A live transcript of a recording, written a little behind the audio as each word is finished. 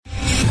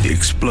the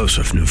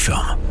explosive new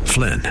film,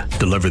 Flynn,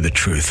 Deliver the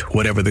Truth,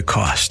 Whatever the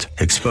Cost,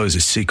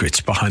 exposes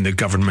secrets behind the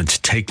government's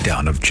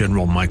takedown of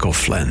General Michael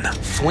Flynn.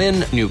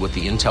 Flynn knew what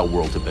the intel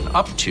world had been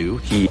up to.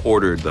 He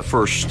ordered the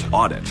first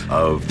audit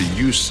of the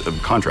use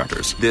of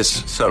contractors.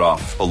 This set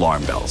off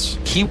alarm bells.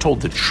 He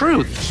told the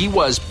truth. He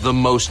was the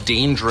most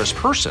dangerous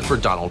person for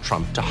Donald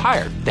Trump to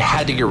hire. They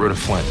had to get rid of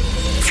Flynn.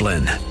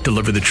 Flynn,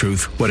 Deliver the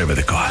Truth, Whatever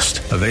the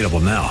Cost. Available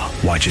now.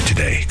 Watch it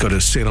today. Go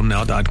to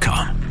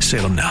salemnow.com.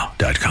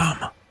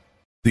 salemnow.com.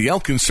 The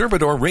El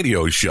Conservador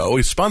radio show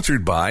is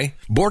sponsored by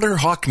Border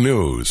Hawk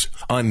News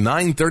on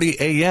 9:30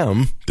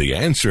 a.m. The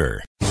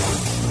Answer.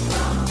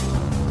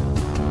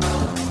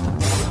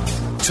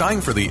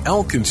 Time for the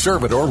El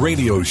Conservador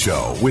radio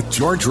show with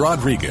George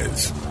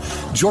Rodriguez.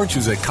 George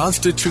is a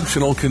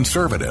constitutional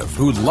conservative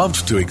who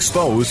loves to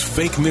expose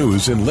fake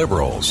news and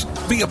liberals.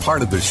 Be a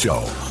part of the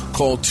show.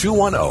 Call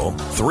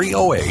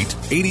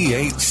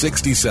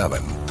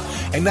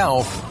 210-308-8867. And now,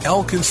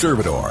 El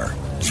Conservador,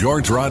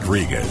 George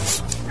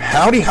Rodriguez.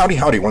 Howdy, howdy,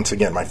 howdy once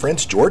again, my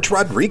friends. George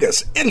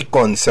Rodriguez, El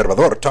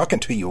Conservador, talking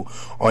to you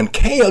on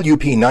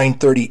KLUP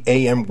 930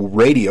 AM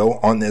radio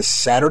on this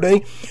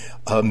Saturday,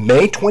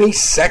 May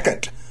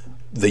 22nd,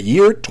 the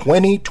year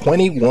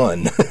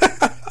 2021.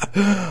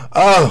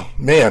 Oh,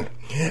 man.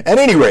 At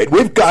any rate,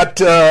 we've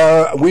got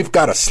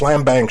a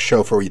slam bang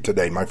show for you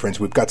today, my friends.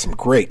 We've got some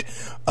great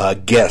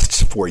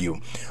guests for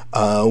you.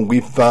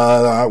 We've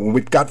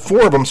got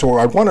four of them, so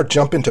I want to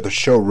jump into the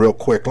show real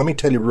quick. Let me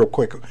tell you real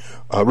quick,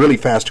 really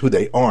fast, who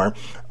they are.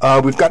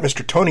 We've got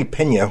Mr. Tony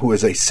Pena, who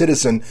is a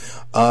citizen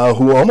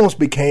who almost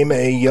became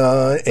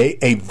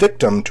a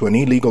victim to an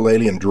illegal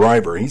alien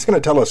driver. He's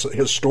going to tell us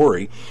his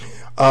story.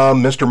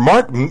 Mr.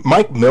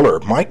 Mike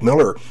Miller. Mike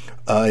Miller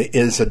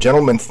is a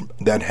gentleman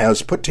that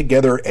has put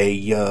together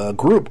a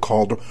group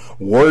called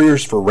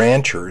Warriors for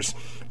Ranchers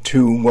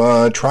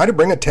to try to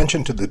bring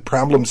attention to the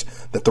problems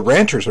that the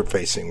ranchers are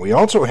facing. We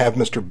also have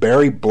Mr.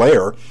 Barry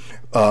Blair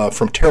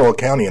from Terrell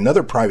County,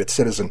 another private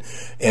citizen,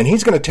 and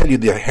he's going to tell you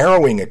the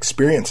harrowing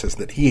experiences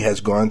that he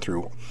has gone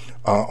through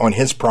on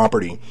his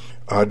property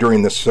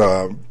during this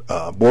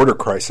border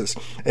crisis.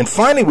 And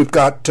finally, we've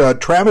got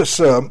Travis,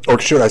 or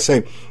should I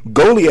say,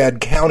 Goliad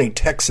County,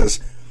 Texas,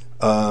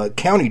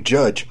 County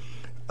Judge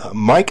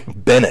Mike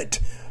Bennett.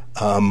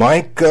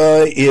 Mike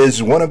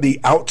is one of the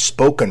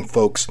outspoken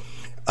folks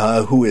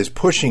who is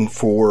pushing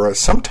for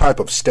some type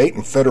of state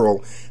and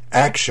federal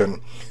action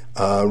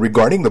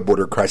regarding the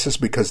border crisis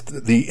because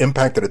the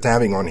impact that it's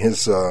having on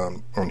his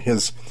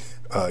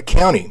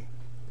county.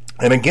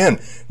 And again,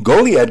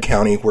 Goliad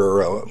County,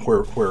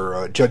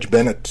 where Judge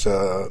Bennett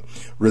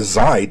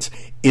resides,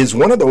 is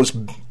one of those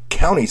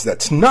counties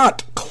that's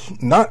not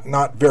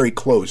very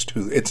close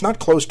to. It's not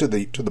close to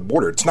the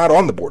border. It's not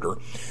on the border.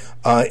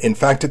 In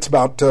fact, it's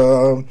about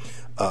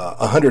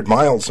 100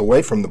 miles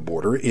away from the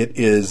border. It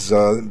is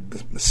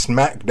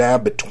smack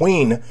dab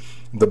between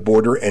the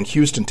border and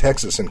Houston,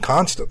 Texas, and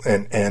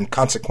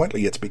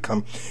consequently, it's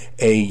become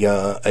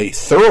a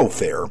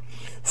thoroughfare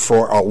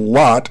for a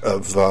lot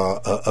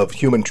of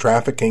human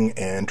trafficking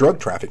and drug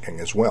trafficking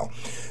as well.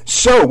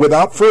 So,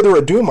 without further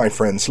ado, my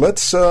friends,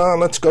 let's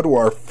go to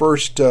our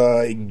first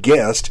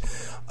guest,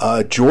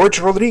 George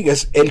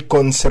Rodriguez, El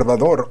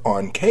Conservador,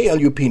 on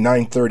KLUP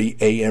 930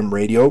 AM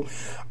radio.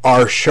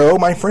 Our show,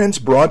 my friends,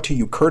 brought to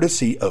you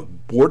courtesy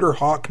of Border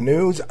Hawk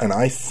News, and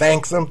I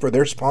thank them for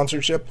their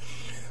sponsorship.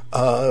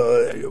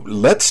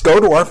 Let's go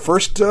to our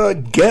first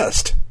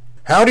guest.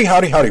 Howdy,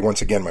 howdy, howdy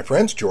once again, my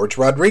friends. George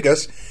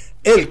Rodriguez,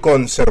 El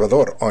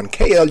Conservador, on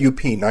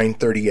KLUP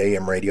 930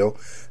 AM radio,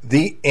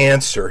 The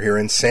Answer here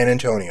in San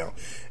Antonio.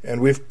 And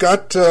we've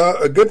got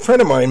a good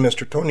friend of mine,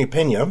 Mr. Tony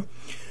Pena.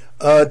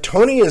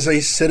 Tony is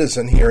a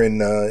citizen here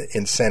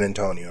in San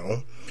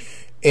Antonio.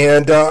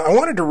 And I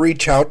wanted to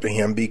reach out to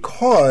him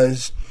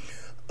because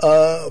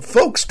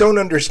folks don't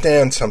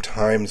understand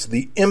sometimes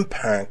the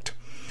impact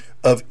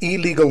of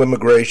illegal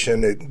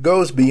immigration. It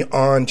goes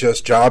beyond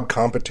just job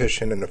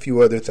competition and a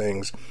few other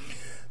things.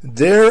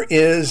 There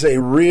is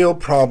a real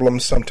problem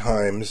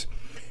sometimes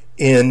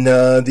in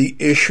the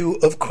issue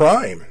of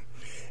crime.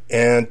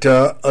 And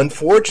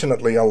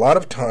unfortunately, a lot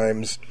of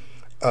times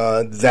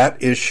that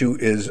issue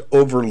is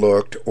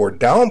overlooked or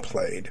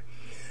downplayed.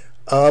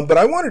 But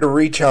I wanted to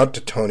reach out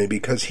to Tony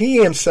because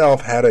he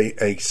himself had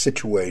a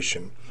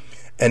situation,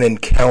 an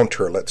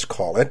encounter, let's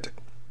call it,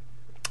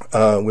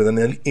 with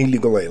an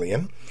illegal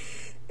alien.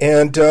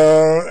 And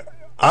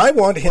I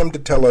want him to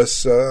tell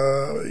us,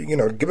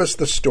 give us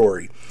the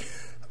story.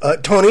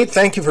 Tony,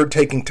 thank you for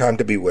taking time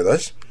to be with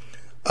us.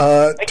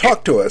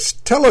 Talk to us.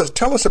 Tell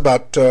us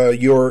about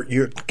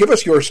tell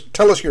us your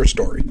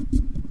story.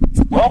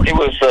 Well, it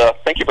was,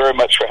 thank you very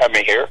much for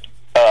having me here.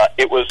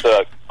 It was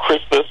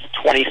Christmas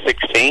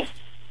 2016.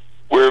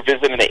 We were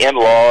visiting the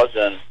in-laws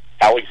in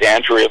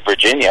Alexandria,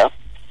 Virginia.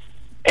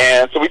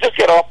 And so we just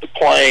got off the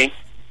plane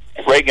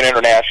at Reagan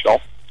International,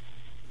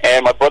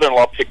 and my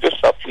brother-in-law picked us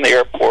up from the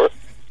airport.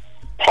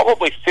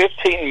 Probably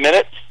 15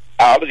 minutes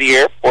out of the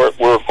airport,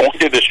 we're going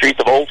through the streets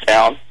of Old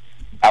Town,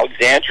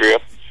 Alexandria,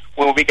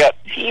 when we got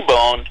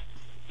T-boned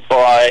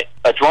by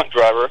a drunk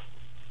driver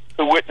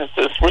the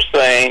witnesses were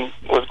saying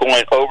was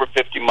going over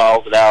 50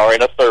 miles an hour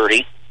in a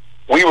 30.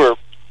 We were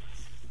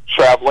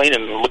traveling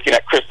and looking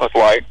at Christmas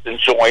lights,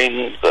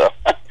 enjoying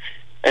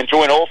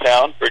Old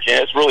Town,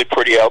 Virginia. It's really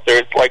pretty out there.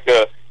 It's like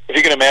if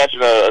you can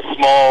imagine a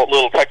small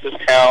little Texas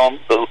town,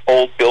 the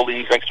old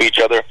buildings next to each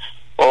other.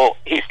 Well,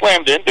 he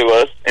slammed into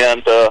us,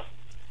 and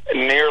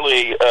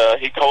nearly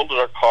he totaled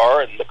our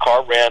car, and the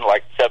car ran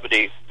like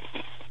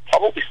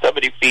probably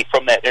 70 feet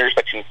from that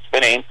intersection,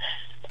 spinning,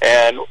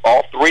 and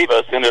all three of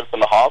us ended up in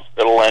the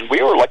hospital, and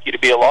we were lucky to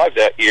be alive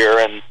that year.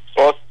 And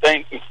so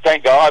thank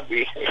God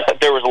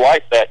there was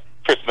life that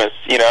Christmas,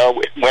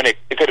 when it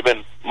could have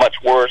been much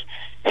worse.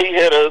 He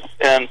hit us,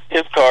 and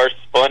his car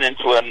spun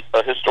into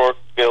a historic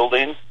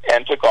building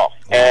and took off.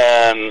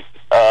 And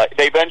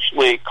they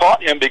eventually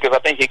caught him because I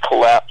think he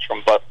collapsed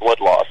from blood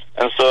loss.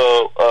 And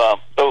so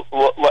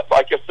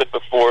like I said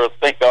before,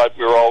 thank God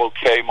we were all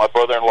okay. My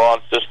brother-in-law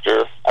and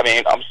sister,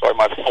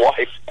 my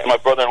wife and my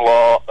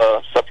brother-in-law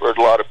suffered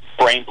a lot of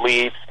brain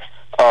bleeds.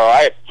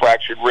 I had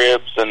fractured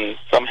ribs, and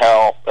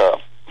somehow,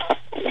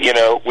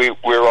 we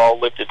were all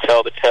lived to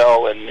tell the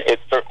tale, and it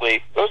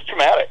was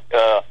traumatic,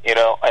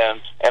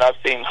 and I've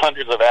seen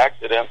hundreds of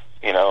accidents,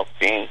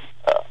 being,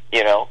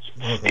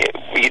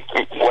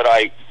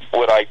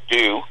 what I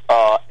do,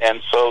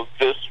 and so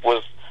this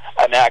was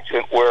an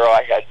accident where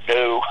I had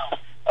no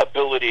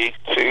ability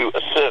to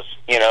assist,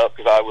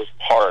 because I was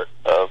part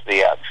of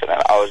the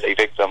accident. I was a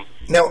victim.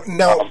 Now,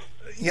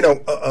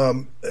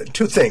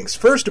 two things.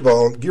 First of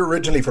all, you're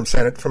originally from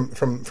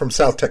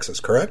South Texas,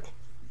 correct?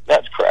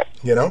 That's correct.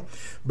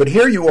 But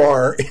here you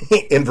are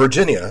in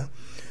Virginia,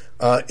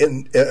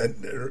 in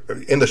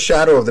the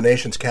shadow of the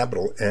nation's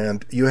capital,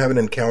 and you have an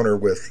encounter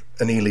with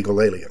an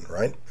illegal alien,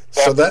 right?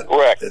 That's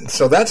correct.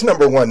 So that's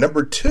number one.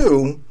 Number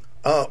two,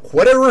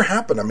 whatever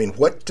happened?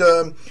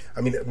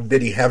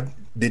 Did he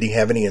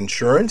have any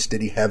insurance?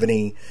 Did he have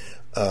any?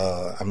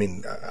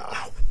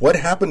 What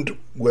happened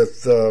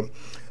with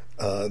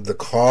the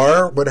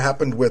car? What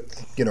happened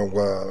with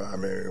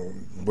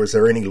was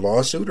there any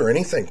lawsuit or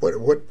anything? What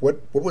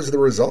was the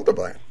result of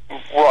that?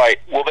 Right.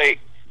 Well, they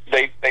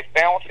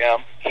found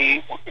him.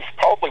 He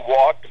probably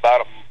walked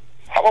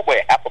probably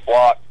a half a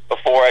block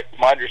before it.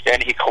 My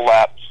understanding, he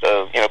collapsed.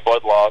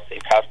 Blood loss. He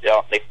passed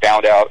out. They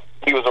found out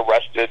he was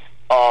arrested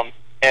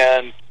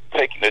and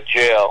taken to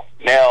jail.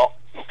 Now,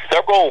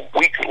 several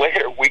weeks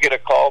later, we get a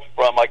call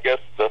from, I guess,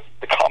 the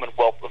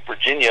Commonwealth of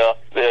Virginia,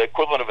 the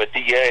equivalent of a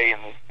DA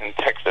in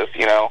Texas,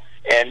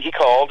 and he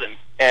called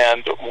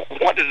and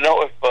wanted to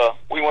know if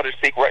we wanted to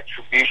seek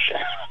retribution.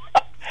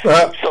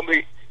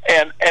 Somebody,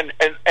 and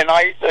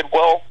I said,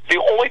 well,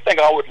 the only thing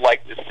I would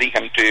like to see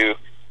him do,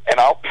 and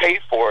I'll pay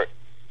for it,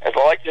 is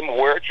I'd like him to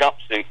wear a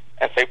jumpsuit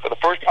and say, for the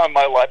first time in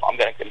my life, I'm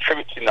going to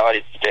contribute to the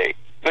United States.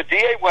 The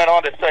DA went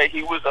on to say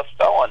he was a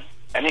felon,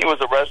 and he was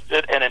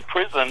arrested and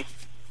imprisoned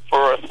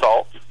for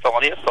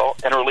felony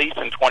assault, and released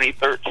in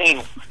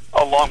 2013,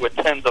 along with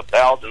tens of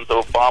thousands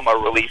Obama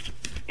released,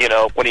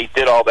 when he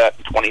did all that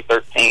in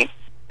 2013.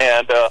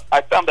 And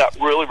I found that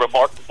really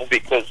remarkable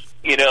because,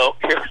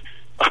 here,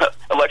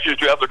 elections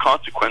do have their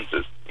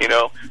consequences,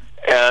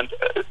 and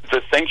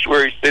the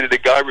sanctuary city, the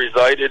guy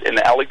resided in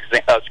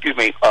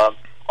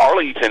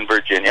Arlington,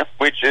 Virginia,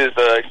 which is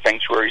a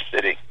sanctuary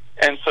city.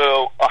 And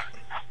so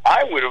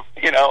I would have,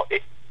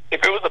 if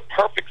it was a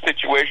perfect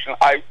situation,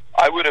 I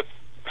would have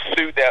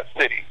sued that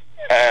city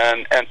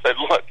and said,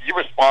 look, you're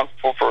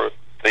responsible for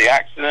the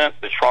accident,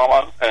 the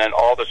trauma, and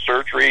all the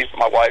surgeries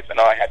my wife and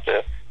I had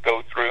to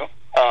go through.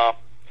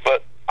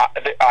 But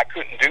I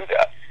couldn't do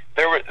that.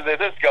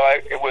 This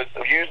guy, it was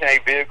using a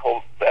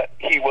vehicle that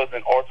he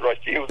wasn't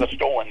authorized to. It was a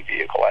stolen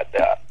vehicle at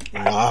that.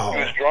 Wow. He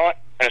was drunk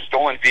in a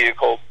stolen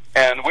vehicle,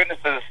 and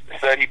witnesses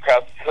said he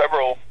passed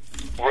several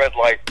red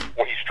lights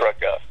where he struck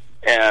us.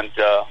 And,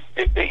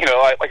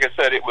 like I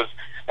said, it was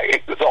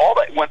all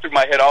that went through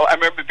my head. I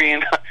remember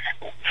being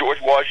George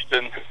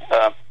Washington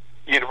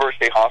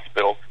University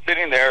Hospital,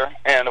 sitting there,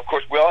 and of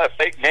course we all have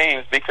fake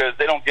names because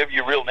they don't give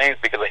you real names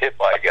because of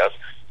HIPAA, I guess.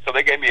 So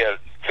they gave me a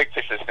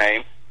fictitious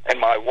name, and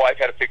my wife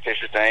had a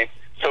fictitious name.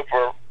 So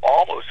for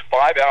almost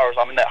 5 hours,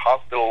 I'm in that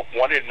hospital,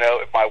 wanting to know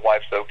if my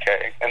wife's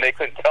okay, and they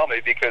couldn't tell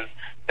me because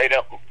they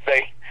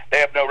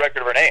have no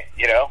record of her name,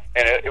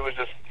 And it was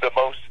just the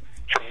most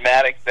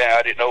traumatic thing.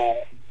 I didn't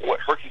know what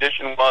her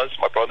condition was,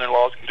 my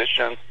brother-in-law's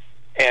condition,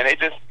 and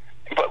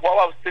but while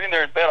I was sitting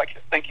there in bed, I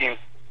kept thinking,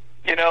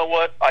 you know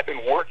what? I've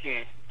been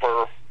working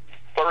for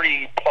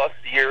 30-plus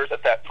years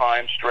at that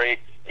time straight.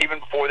 Even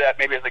before that,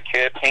 maybe as a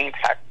kid, paying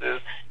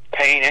taxes,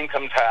 paying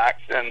income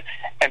tax, and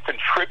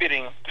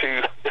contributing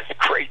to this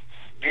great,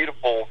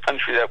 beautiful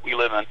country that we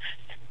live in.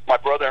 My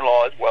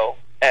brother-in-law as well,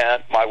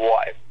 and my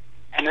wife.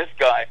 And this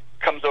guy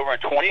comes over in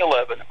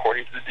 2011,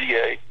 according to the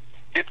DA,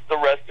 gets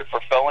arrested for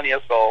felony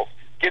assault,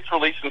 gets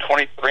released in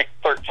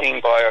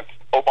 2013 by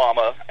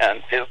Obama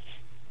and his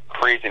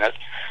craziness,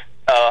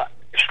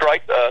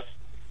 strikes us,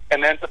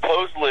 and then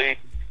supposedly,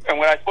 and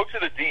when I spoke to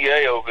the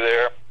DA over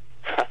there,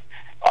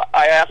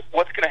 I asked,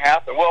 what's going to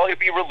happen? Well, he'll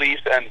be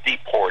released and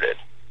deported.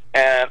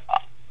 And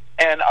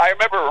I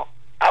remember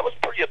I was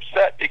pretty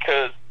upset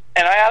because,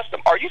 and I asked him,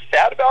 are you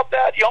sad about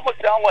that? You almost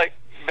sound like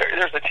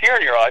there's a tear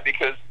in your eye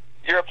because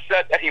you're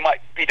upset that he might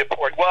be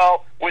deported.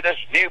 Well, with this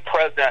new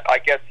president, I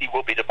guess he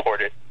will be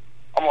deported.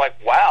 I'm like,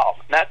 wow,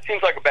 that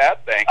seems like a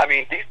bad thing. I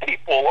mean, these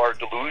people are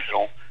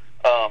delusional.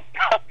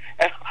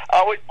 And I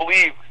always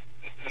believe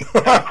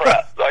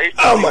Democrats. I used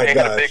to believe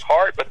they had a big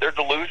heart, but they're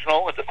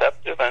delusional and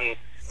deceptive and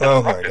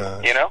my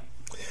gosh. You know?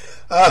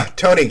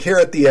 Tony, here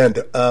at the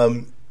end,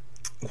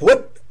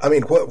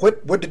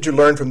 what did you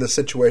learn from this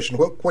situation?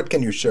 What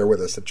can you share with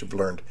us that you've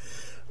learned?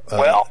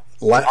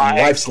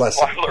 Life's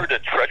lesson. I learned to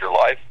treasure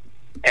life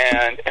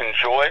and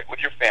enjoy it with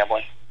your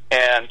family,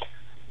 and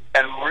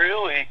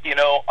really, you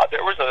know, I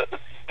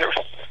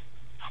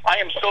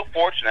am so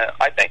fortunate.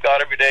 I thank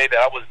God every day that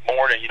I was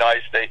born a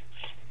United States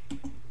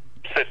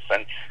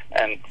citizen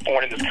and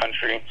born in this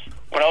country.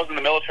 When I was in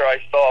the military,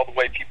 I saw the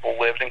way people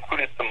lived,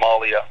 including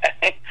Somalia.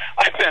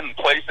 I've been in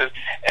places,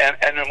 and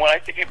when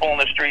I see people on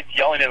the streets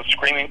yelling and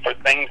screaming for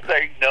things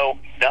they know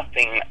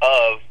nothing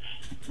of,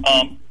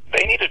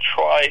 they need to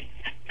try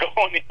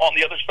going on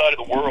the other side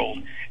of the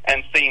world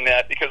and seeing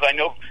that, because I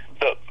know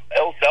the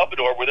El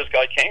Salvador, where this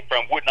guy came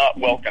from, would not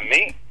welcome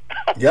me.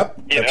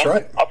 Yep, that's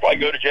right. I'll probably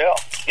go to jail,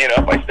 you know,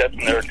 if I step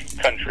in their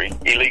country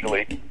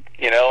illegally,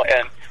 you know.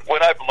 And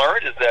what I've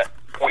learned is that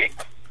we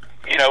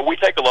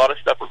take a lot of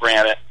stuff for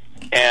granted,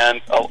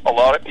 and a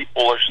lot of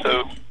people are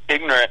so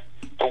ignorant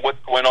of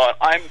what's going on.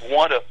 I'm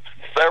one of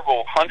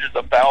several hundreds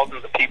of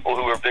thousands of people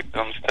who are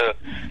victims to,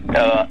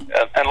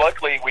 and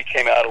luckily we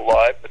came out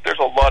alive, but there's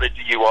a lot of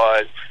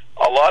DUIs.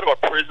 A lot of our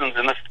prisons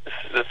in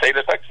the state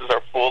of Texas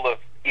are full of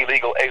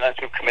illegal aliens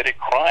who committed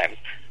crimes,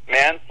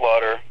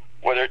 manslaughter.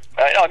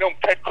 I know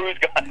Ted Cruz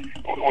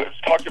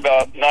talked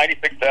about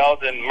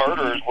 96,000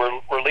 murders were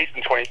released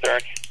in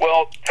 2013.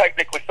 Well,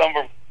 technically some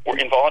of them were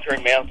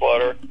involuntary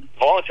manslaughter,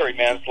 voluntary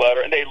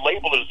manslaughter, and they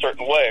labeled it a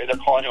certain way. They're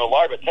calling him a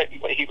liar, but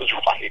technically he was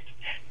right.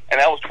 And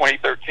that was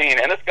 2013.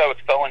 And this guy was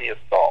felony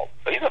assault.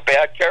 So he's a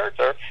bad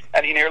character,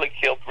 and he nearly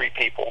killed 3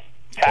 people,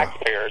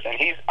 taxpayers. And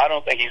I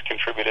don't think he's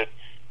contributed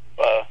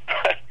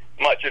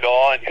much at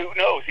all. And who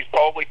knows? He's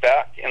probably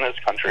back in this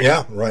country.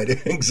 Yeah, right.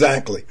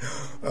 Exactly.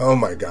 Oh,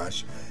 my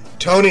gosh.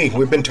 Tony,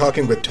 we've been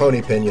talking with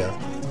Tony Pena,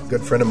 a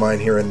good friend of mine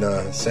here in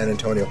San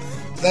Antonio.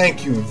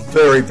 Thank you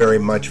very, very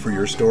much for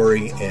your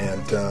story,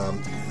 and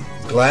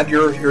glad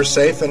you're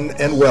safe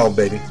and well,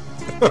 baby.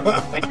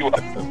 Thank you.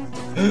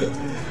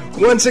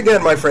 Once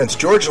again, my friends,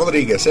 George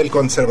Rodriguez, El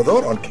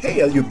Conservador, on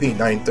KLUP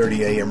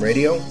 930 AM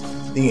radio,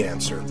 The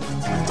Answer.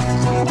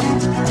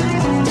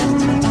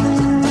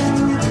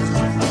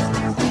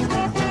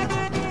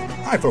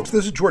 Hi, folks.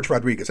 This is George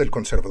Rodriguez, El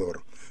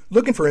Conservador.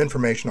 Looking for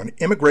information on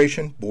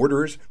immigration,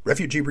 borders,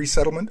 refugee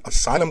resettlement,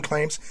 asylum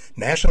claims,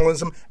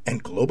 nationalism,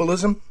 and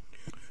globalism?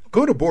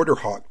 Go to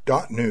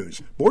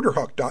BorderHawk.news.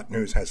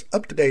 BorderHawk.news has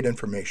up-to-date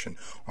information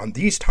on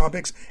these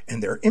topics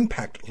and their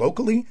impact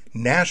locally,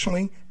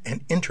 nationally,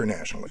 and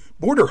internationally.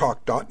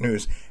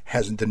 BorderHawk.news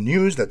has the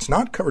news that's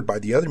not covered by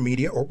the other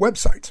media or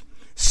websites.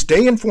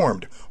 Stay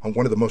informed on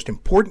one of the most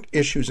important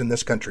issues in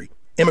this country,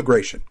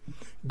 immigration.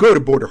 Go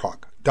to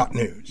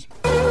BorderHawk.news.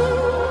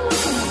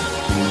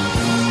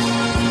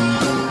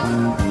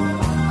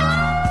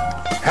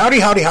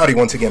 Howdy, howdy, howdy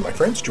once again, my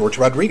friends. George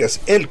Rodriguez,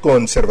 El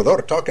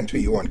Conservador, talking to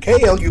you on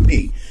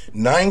KLUP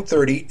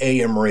 930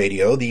 AM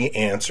radio, The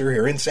Answer,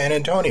 here in San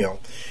Antonio.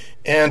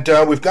 And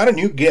we've got a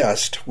new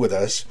guest with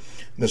us,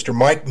 Mr.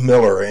 Mike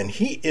Miller, and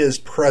he is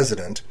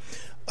president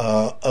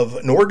of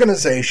an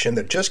organization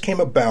that just came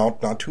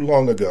about not too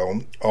long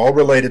ago, all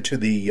related to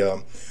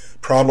the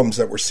problems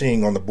that we're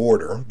seeing on the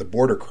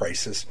border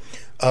crisis.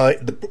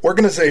 The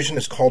organization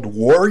is called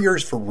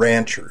Warriors for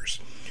Ranchers.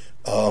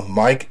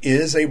 Mike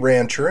is a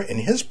rancher, and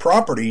his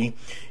property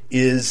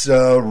is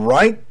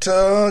right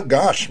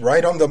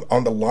on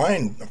the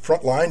line,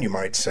 front line, you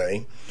might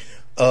say,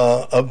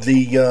 of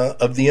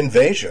the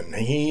invasion.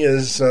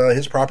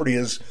 His property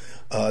is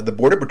the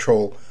Border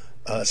Patrol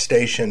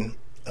station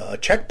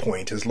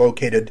checkpoint is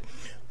located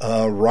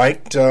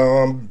right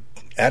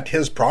at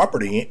his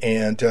property,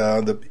 and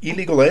the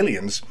illegal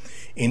aliens,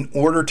 in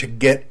order to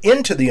get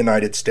into the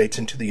United States,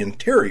 into the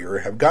interior,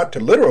 have got to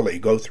literally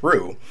go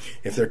through.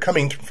 If they're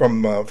coming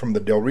from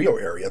the Del Rio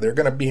area, they're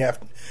going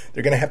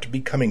to have to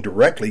be coming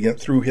directly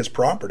through his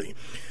property.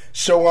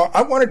 So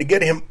I wanted to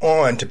get him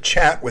on to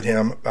chat with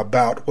him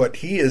about what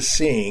he is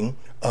seeing,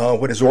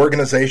 what his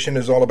organization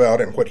is all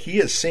about, and what he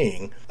is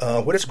seeing,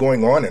 what is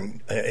going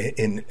on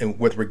in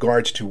with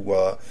regards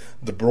to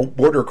the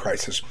border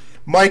crisis.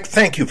 Mike,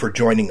 thank you for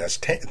joining us.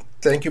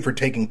 Thank you for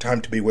taking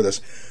time to be with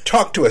us.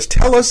 Talk to us.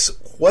 Tell us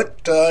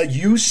what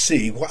you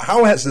see.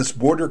 How has this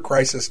border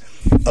crisis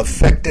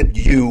affected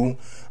you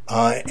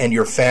and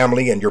your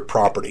family and your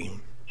property?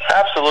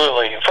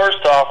 Absolutely.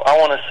 First off, I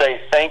want to say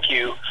thank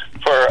you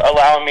for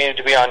allowing me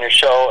to be on your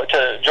show.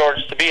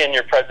 George, to be in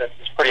your presence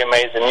is pretty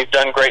amazing. You've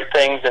done great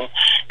things, and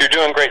you're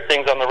doing great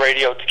things on the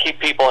radio to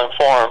keep people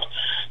informed.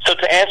 So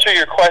to answer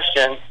your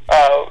question,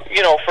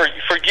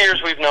 for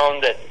years we've known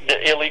that the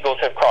illegals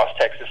have crossed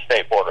Texas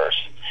state borders.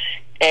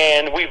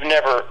 And we've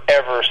never,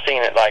 ever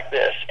seen it like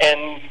this.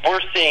 And we're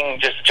seeing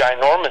just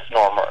ginormous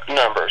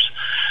numbers.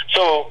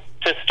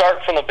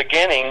 start from the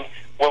beginning,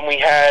 when we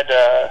had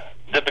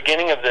the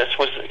beginning of this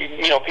was,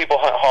 people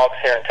hunt hogs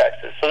here in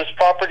Texas. So this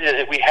property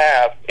that we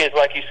have is,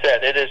 like you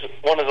said, it is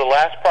one of the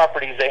last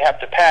properties they have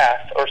to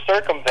pass or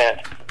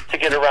circumvent to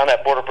get around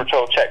that Border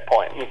Patrol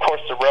checkpoint. And, of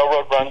course, the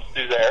railroad runs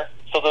through there.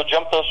 So they'll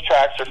jump those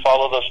tracks or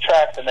follow those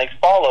tracks, and they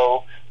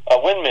follow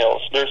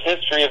windmills. There's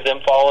history of them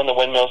following the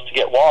windmills to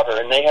get water,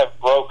 and they have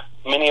broke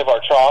many of our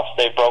troughs.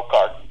 They broke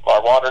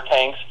our water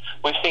tanks.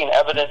 We've seen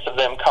evidence of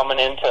them coming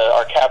into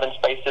our cabin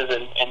spaces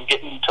and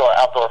getting to our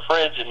outdoor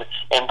fridge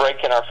and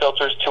breaking our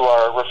filters to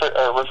our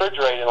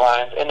refrigerating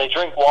lines, and they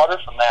drink water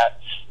from that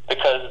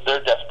because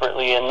they're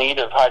desperately in need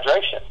of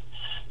hydration.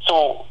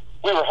 So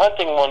we were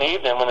hunting one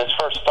evening when this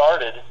first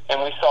started,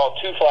 and we saw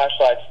 2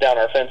 flashlights down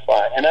our fence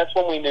line, and that's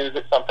when we knew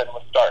that something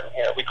was starting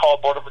here. We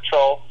called Border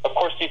Patrol. Of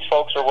course, these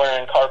folks are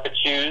wearing carpet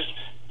shoes.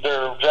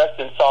 They're dressed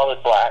in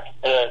solid black.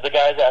 The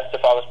guys asked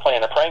if I was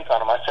playing a prank on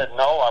them. I said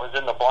no, I was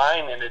in the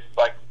blind, and it's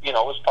like, it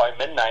was probably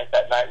midnight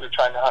that night. We were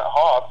trying to hunt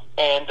hogs,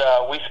 and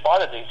we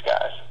spotted these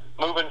guys.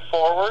 Moving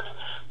forward,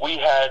 we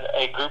had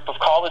a group of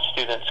college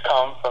students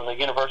come from the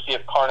University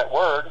of Carnet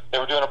Word. They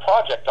were doing a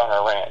project on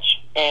our ranch.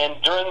 And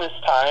during this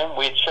time,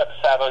 we had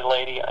sat a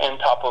lady on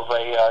top of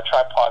a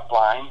tripod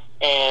blind,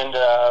 and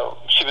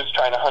she was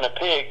trying to hunt a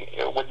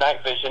pig with night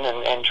vision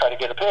and try to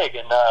get a pig.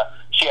 And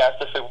she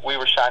asked if we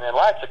were shining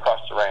lights across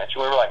the ranch.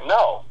 And we were like,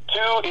 no.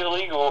 2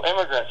 illegal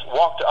immigrants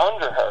walked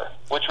under her,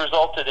 which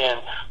resulted in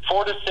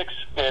 4 to 6,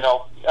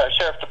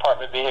 Sheriff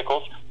Department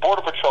vehicles,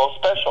 Border Patrol,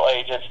 special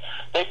agents.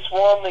 They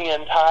swarmed the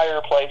entire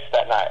place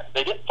that night.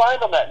 They didn't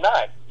find them that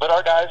night, but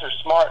our guys are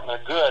smart and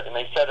they're good, and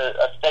they set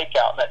a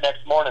stakeout, and that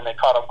next morning they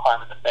caught them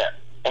climbing the fence.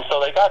 And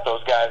so they got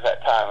those guys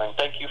that time, and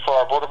thank you for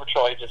our Border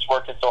Patrol agents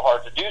working so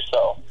hard to do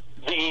so.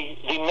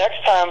 The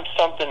next time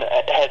something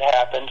had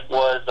happened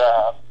was,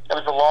 it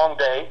was a long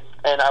day,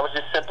 and I was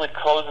just simply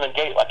closing a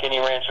gate like any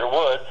rancher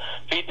would,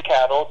 feed the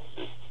cattle.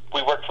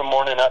 We worked from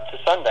morning up to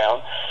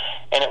sundown,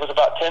 and it was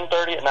about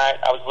 10:30 at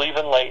night. I was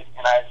leaving late,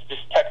 and I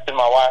just texted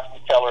my wife to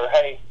tell her,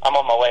 hey, I'm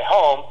on my way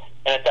home.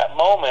 And at that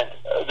moment,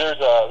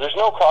 there's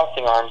no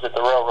crossing arms at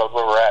the railroad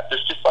where we're at.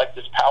 There's just like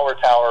this power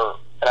tower,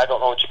 and I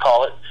don't know what you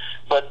call it,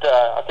 but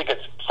I think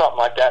it's something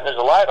like that, and there's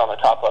a light on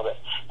the top of it.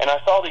 And I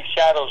saw these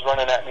shadows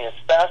running at me as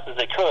fast as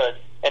they could,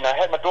 and I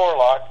had my door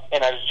locked,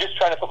 and I was just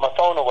trying to put my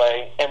phone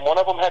away, and one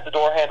of them had the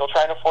door handle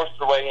trying to force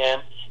their way in,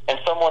 and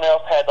someone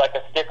else had like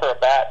a stick or a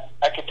bat.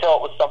 I could tell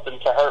it was something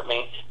to hurt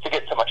me to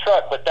get to my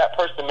truck, but that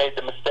person made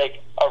the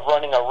mistake of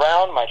running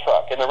around my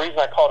truck. And the reason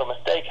I called it a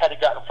mistake, had he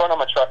gotten in front of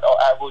my truck,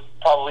 I would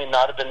probably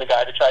not have been the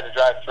guy to try to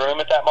drive through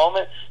him at that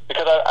moment,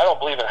 because I don't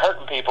believe in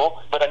hurting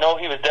people, but I know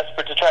he was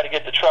desperate to try to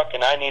get the truck,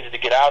 and I needed to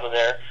get out of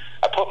there.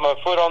 I put my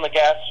foot on the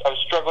gas. I was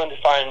struggling to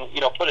find,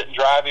 put it in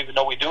drive, even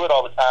though we do it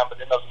all the time. But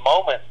in those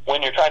moments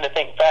when you're trying to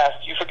think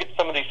fast, you forget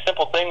some of these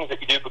simple things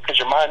that you do because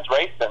your mind's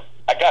racing.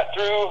 I got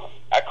through.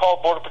 I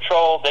called Border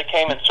Patrol. They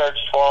came and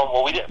searched for them.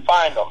 Well, we didn't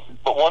find them,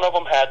 but one of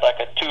them had like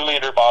a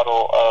 2-liter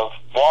bottle of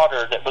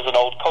water that was an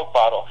old Coke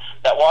bottle.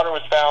 That water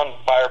was found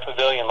by our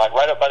pavilion, like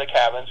right up by the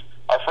cabins.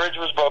 Our fridge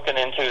was broken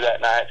into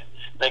that night.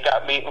 They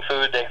got meat and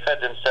food. They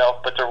fed themselves,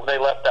 but they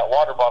left that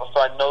water bottle,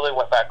 so I know they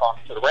went back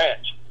onto the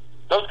ranch.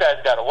 Those guys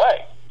got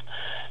away.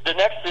 The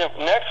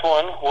next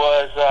one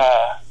was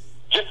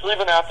just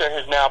living out there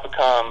has now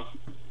become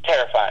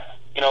terrifying,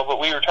 but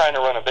we were trying to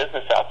run a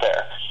business out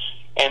there.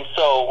 And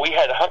so we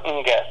had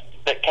hunting guests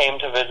that came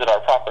to visit our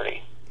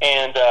property.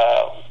 And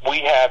we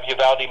have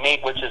Uvalde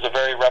Meat, which is a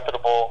very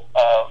reputable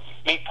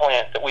meat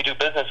plant that we do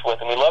business with,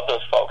 and we love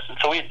those folks. And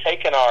so we had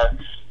taken our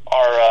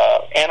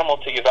animal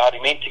to Uvalde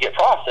Meat to get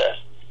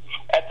processed.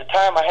 At the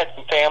time, I had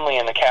some family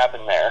in the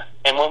cabin there,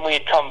 and when we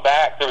had come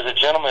back, there was a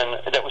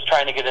gentleman that was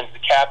trying to get into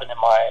the cabin, and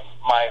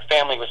my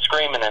family was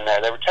screaming in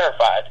there. They were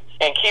terrified.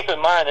 And keep in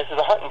mind, this is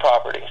a hunting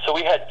property, so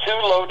we had 2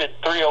 loaded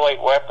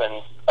 .308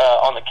 weapons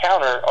on the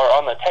counter or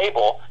on the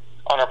table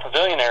on our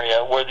pavilion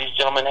area where these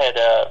gentlemen had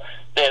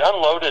they had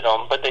unloaded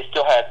them, but they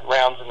still had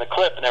rounds in the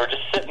clip, and they were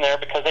just sitting there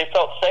because they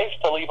felt safe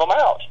to leave them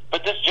out.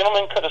 But this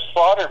gentleman could have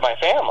slaughtered my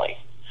family.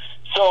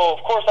 So,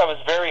 of course, I was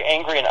very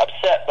angry and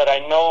upset, but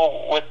I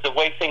know with the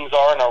way things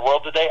are in our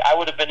world today, I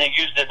would have been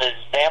used as an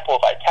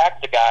example if I attacked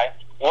the guy.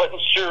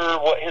 Wasn't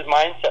sure what his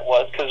mindset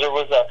was because there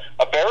was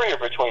a barrier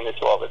between the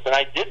two of us, and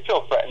I did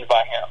feel threatened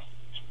by him.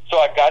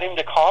 So I got him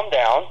to calm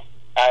down.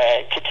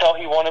 I could tell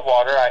he wanted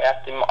water. I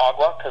asked him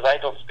agua because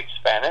I don't speak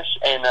Spanish,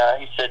 and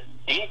he said,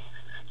 sí.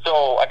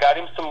 So I got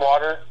him some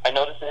water. I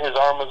noticed that his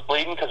arm was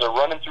bleeding because they're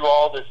running through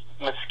all this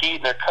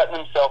mesquite, and they're cutting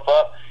themselves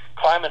up,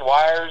 climbing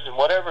wires, and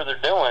whatever they're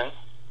doing.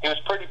 He was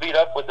pretty beat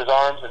up with his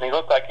arms, and he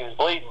looked like he was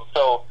bleeding.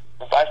 So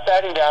I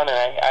sat him down, and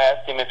I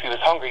asked him if he was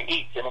hungry to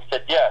eat, and he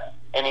said yes.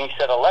 And he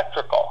said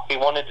electrical. He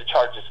wanted to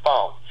charge his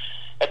phone.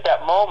 At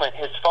that moment,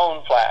 his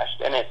phone flashed,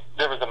 and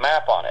there was a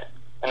map on it,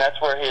 and that's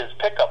where his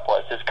pickup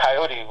was, his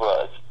Coyote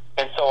was.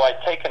 And so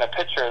I'd taken a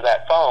picture of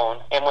that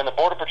phone, and when the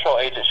Border Patrol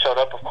agent showed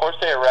up, of course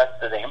they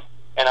arrested him,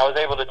 and I was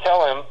able to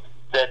tell him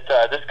that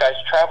this guy's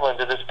traveling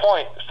to this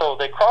point. So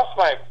they crossed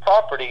my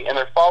property, and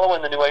they're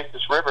following the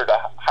Nueces River to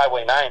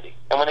Highway 90.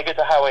 And when they get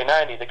to Highway Highway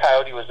 90, the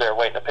coyote was there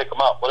waiting to pick him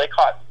up. Well, they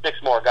caught 6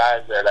 more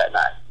guys there that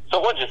night. So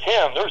it wasn't just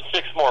him. There were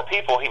 6 more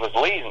people he was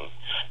leading.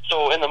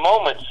 So in the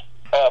moments,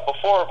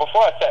 before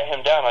I sat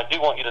him down, I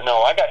do want you to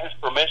know I got his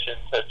permission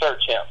to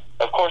search him.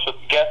 Of course, with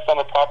guests on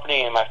the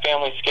property and my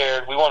family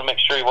scared, we want to make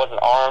sure he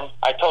wasn't armed.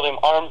 I told him,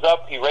 arms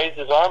up. He raised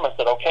his arm. I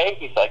said, okay.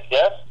 He's like,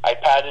 yes. I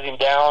patted him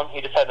down. He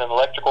just had an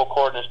electrical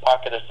cord in his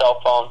pocket, a cell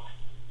phone,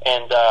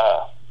 and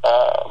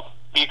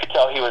you could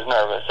tell he was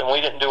nervous, and we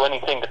didn't do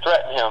anything to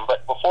threaten him.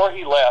 But before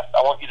he left,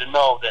 I want you to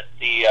know that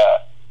the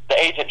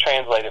agent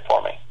translated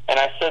for me. And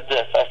I said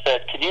this. I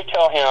said, can you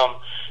tell him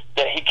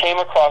that he came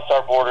across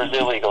our borders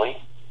illegally,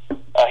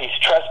 he's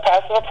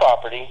trespassing the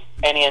property,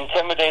 and he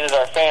intimidated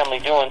our family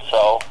doing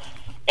so,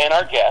 and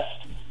our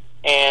guests,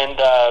 and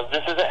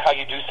this isn't how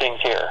you do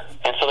things here.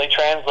 And so they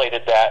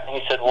translated that, and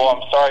he said, well,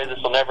 I'm sorry, this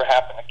will never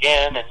happen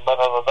again, and blah,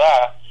 blah, blah,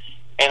 blah.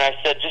 And I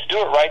said, just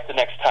do it right the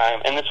next time,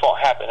 and this won't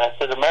happen. I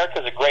said,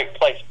 America's a great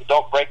place, but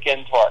don't break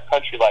into our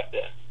country like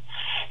this.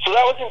 So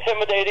that was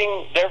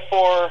intimidating.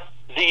 Therefore,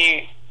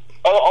 the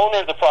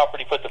owner of the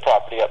property put the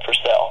property up for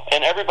sale,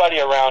 and everybody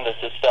around us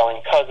is selling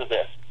because of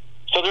this.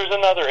 So there's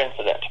another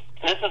incident.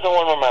 This is the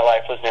one where my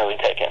life was nearly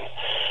taken.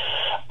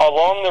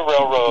 Along the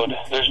railroad,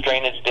 there's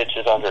drainage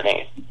ditches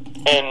underneath.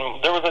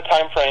 And there was a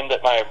time frame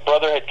that my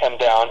brother had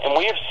come down, and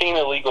we have seen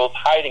illegals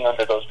hiding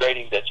under those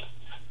grading ditches.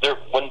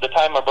 When the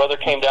time my brother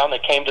came down, they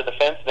came to the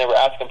fence and they were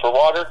asking for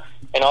water,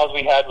 and all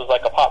we had was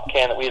like a pop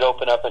can that we'd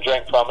open up and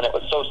drink from, and it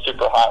was so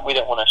super hot we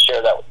didn't want to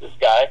share that with this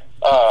guy.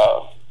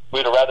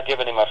 We'd have rather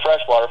given him a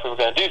fresh water if we were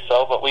going to do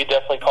so, but we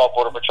definitely called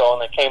Border Patrol,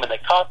 and they came and they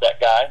caught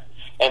that guy,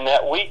 and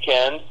that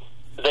weekend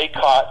they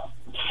caught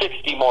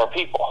 60 more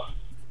people.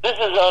 This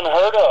is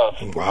unheard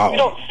of. Wow. We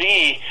don't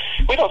see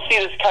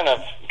this kind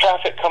of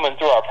traffic coming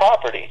through our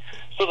property.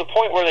 So the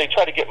point where they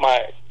try to get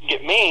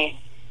me,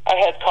 I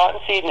had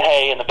cottonseed and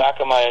hay in the back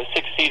of my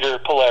 6-seater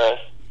Polaris.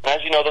 And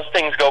as you know, those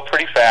things go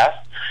pretty fast.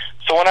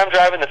 So when I'm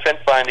driving the fence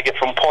line to get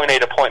from point A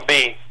to point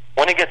B,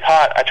 when it gets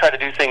hot, I try to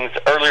do things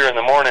earlier in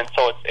the morning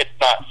so it's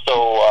not so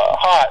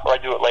hot, or I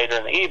do it later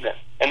in the evening.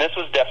 And this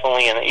was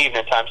definitely in the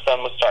evening time.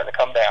 Sun was starting to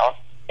come down.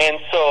 And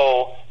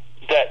so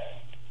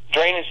that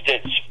drainage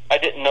ditch, I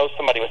didn't know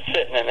somebody was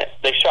sitting in it.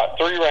 They shot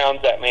 3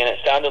 rounds at me, and it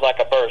sounded like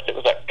a burst. It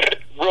was like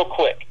real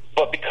quick.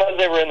 But because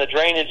they were in the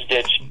drainage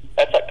ditch,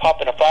 that's like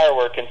popping a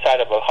firework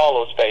inside of a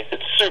hollow space.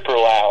 It's super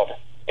loud.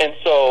 And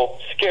so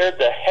scared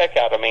the heck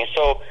out of me.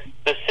 So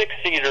the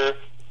 6-seater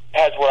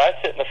has where I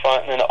sit in the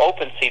front and then the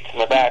open seats in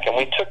the back, and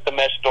we took the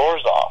mesh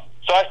doors off.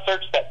 So I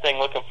searched that thing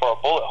looking for a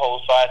bullet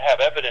hole so I'd have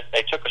evidence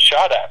they took a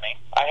shot at me.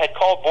 I had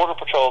called Border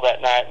Patrol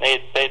that night, and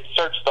they'd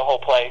searched the whole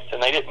place,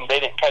 and they didn't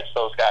catch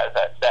those guys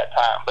at that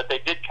time. But they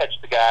did catch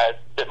the guys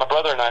that my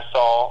brother and I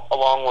saw,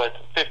 along with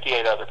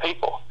 58 other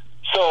people.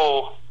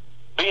 So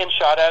being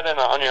shot at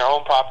on your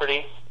own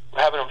property,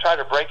 having them try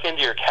to break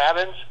into your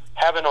cabins,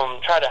 having them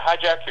try to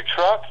hijack your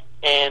truck,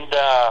 and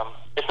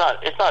it's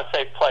not a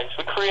safe place.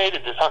 We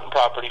created this hunting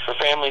property for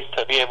families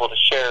to be able to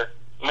share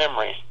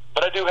memories.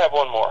 But I do have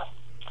one more.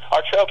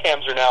 Our trail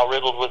cams are now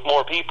riddled with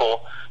more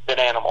people than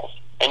animals.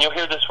 And you'll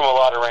hear this from a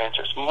lot of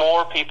ranchers.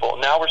 More people.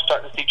 Now we're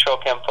starting to see trail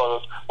cam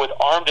photos with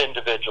armed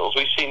individuals.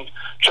 We've seen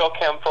trail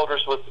cam photos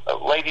with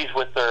ladies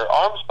with their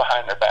arms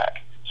behind their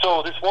back.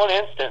 So this one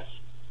instance,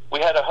 we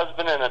had a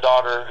husband and a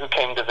daughter who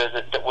came to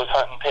visit that was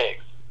hunting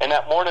pigs. And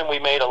that morning we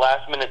made a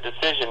last-minute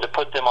decision to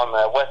put them on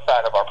the west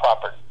side of our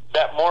property.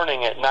 That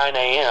morning at 9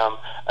 a.m.,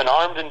 an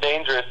armed and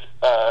dangerous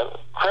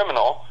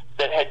criminal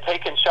that had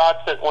taken shots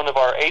at one of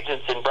our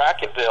agents in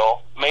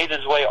Bracketville made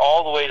his way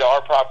all the way to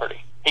our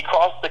property. He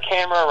crossed the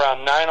camera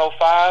around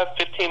 9:05.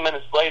 15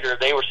 minutes later,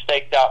 they were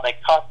staked out, and they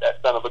caught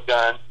that son of a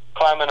gun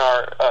climbing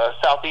our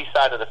southeast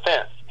side of the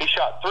fence. He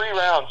shot 3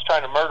 rounds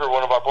trying to murder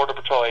one of our Border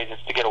Patrol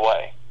agents to get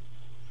away.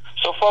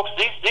 So, folks,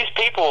 these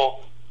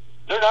people,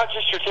 they're not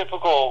just your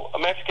typical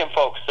Mexican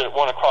folks that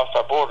want to cross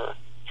our border.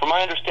 From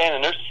my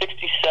understanding, there's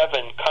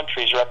 67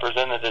 countries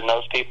represented in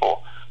those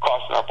people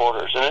crossing our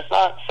borders, and it's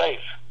not safe.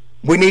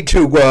 We need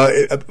to,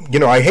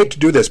 I hate to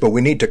do this, but we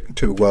need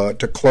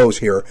to close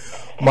here.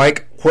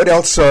 Mike, what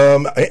else?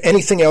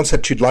 Anything else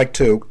that you'd like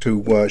to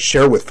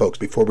share with folks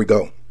before we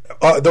go?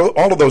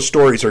 All of those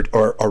stories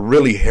are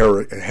really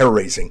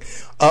hair-raising.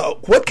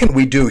 What can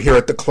we do here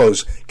at the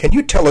close? Can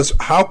you tell us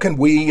how can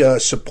we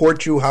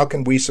support you? How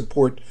can we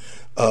support?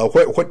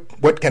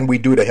 What can we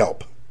do to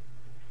help?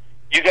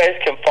 You guys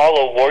can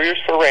follow Warriors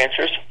for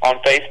Ranchers on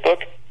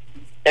Facebook,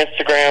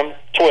 Instagram,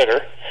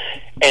 Twitter.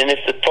 And if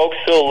the folks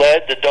feel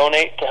led to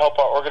donate to help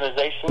our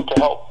organization, to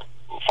help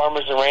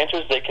farmers and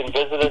ranchers, they can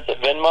visit us at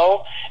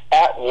Venmo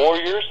at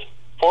Warriors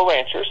for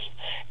Ranchers.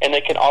 And they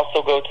can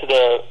also go to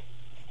the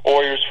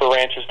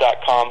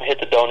warriorsforranchers.com, hit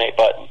the donate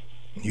button.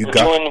 We're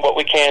doing what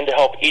we can to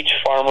help each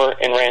farmer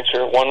and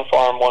rancher, one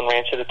farm, one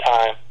ranch at a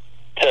time,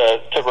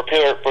 to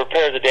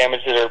repair the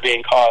damage that are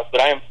being caused.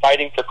 But I am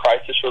fighting for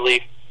crisis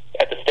relief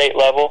at the state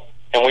level,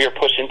 and we are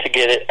pushing to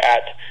get it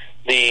at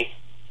the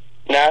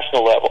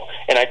national level.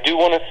 And I do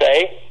want to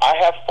say, I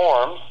have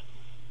forms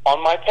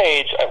on my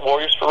page at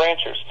Warriors for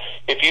Ranchers.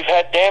 If you've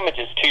had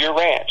damages to your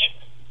ranch,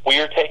 We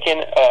are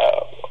taking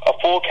a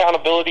full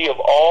accountability of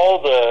all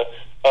the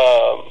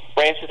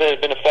ranches that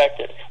have been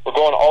affected. We're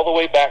going all the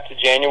way back to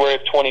January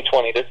of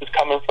 2020. This is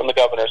coming from the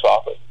governor's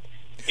office.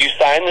 You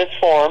sign this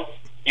form,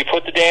 you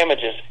put the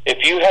damages.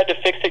 If you had to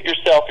fix it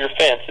yourself, your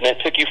fence, and it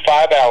took you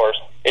 5 hours,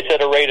 it's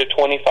at a rate of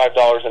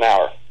 $25 an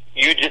hour.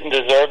 You didn't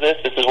deserve this.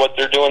 This is what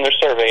they're doing their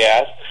survey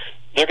as.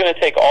 They're going to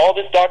take all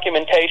this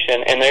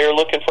documentation, and they're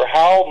looking for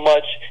how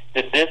much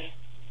did this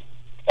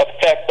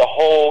affect the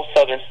whole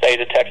southern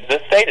state of Texas,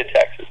 the state of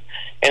Texas.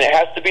 And it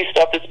has to be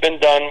stuff that's been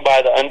done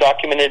by the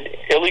undocumented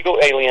illegal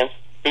aliens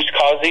who's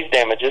caused these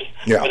damages.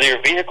 Yeah. Whether your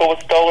vehicle was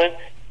stolen,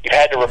 you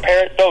had to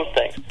repair it, those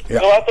things. Yeah.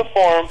 Fill out the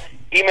form,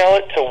 email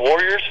it to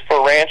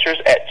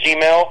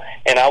warriorsforranchers@gmail,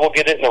 and I will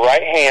get it in the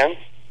right hands.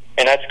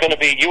 And that's going to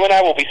be, you and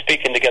I will be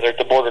speaking together at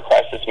the border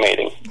crisis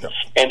meeting. Yeah.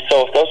 And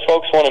so if those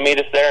folks want to meet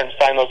us there and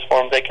sign those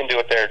forms, they can do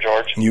it there,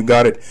 George. You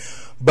got it.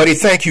 Buddy,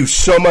 thank you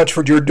so much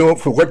for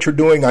what you're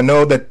doing. I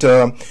know that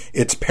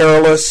it's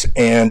perilous,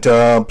 and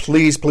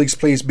please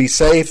be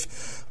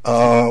safe.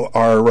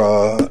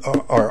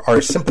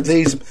 Our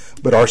sympathies,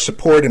 but our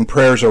support and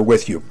prayers are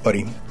with you,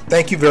 buddy.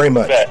 Thank you very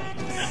much.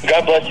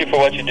 God bless you for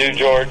what you do,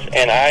 George,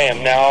 and I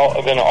am now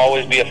going to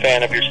always be a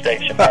fan of your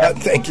station.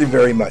 Thank you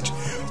very much.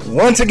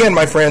 Once again,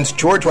 my friends,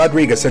 George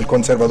Rodriguez, El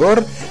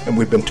Conservador, and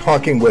we've been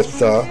talking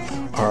with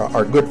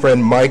our good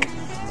friend Mike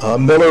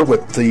Miller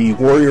with the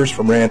Warriors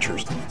for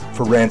Ranchers.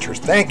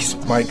 Thanks,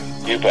 Mike.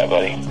 You bet,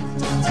 buddy.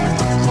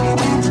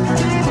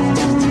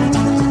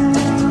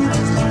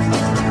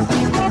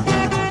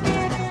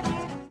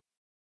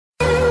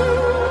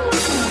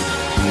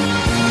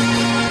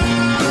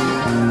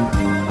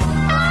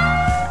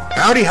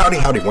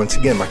 Howdy. Once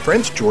again, my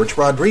friends, George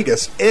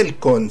Rodriguez, El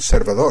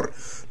Conservador,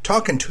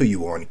 talking to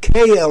you on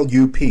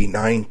KLUP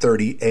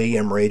 930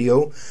 AM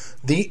radio,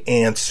 The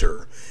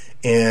Answer.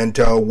 And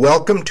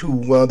welcome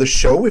to the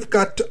show. We've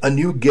got a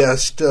new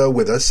guest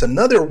with us,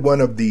 another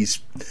one of these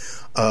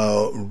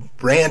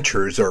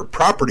ranchers or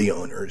property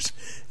owners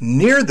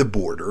near the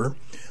border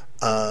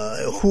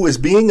who is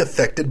being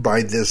affected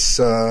by this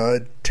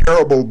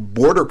terrible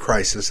border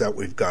crisis that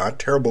we've got,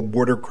 terrible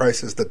border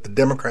crisis that the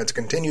Democrats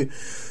continue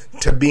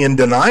to be in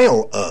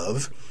denial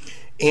of.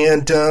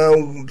 And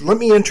let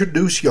me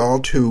introduce y'all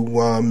to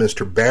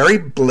Mr. Barry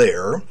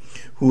Blair,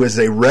 who is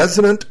a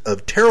resident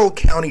of Terrell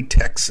County,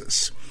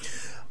 Texas.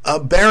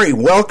 Barry,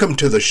 welcome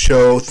to the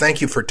show.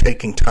 Thank you for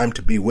taking time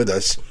to be with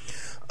us.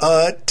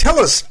 Tell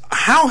us,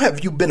 how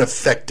have you been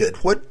affected?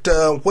 Well,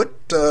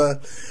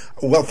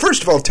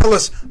 first of all, tell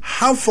us,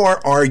 how far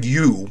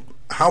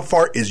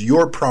is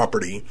your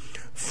property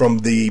from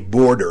the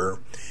border,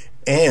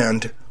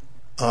 and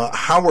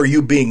how are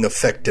you being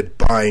affected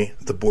by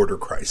the border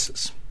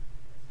crisis?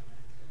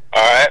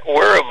 All right,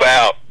 we're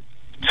about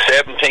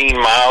 17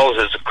 miles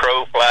as the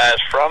crow flies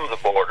from the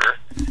border,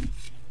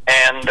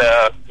 and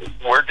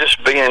we're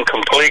just being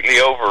completely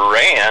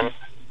overran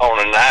on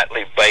a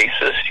nightly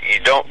basis. You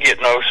don't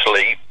get no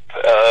sleep.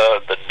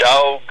 The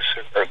dogs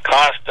are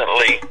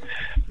constantly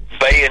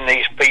baying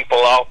these people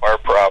off our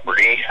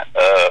property.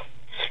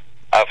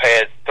 I've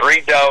had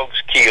 3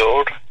 dogs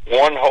killed,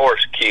 1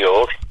 horse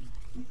killed.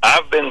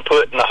 I've been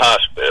put in the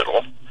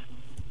hospital,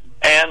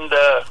 and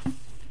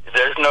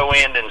there's no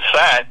end in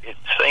sight. It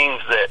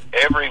seems that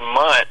every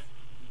month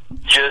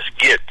just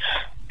gets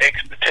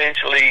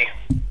exponentially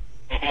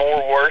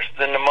more worse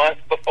than the month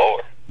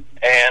before,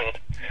 and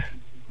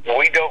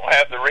we don't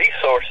have the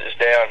resources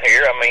down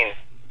here. I mean,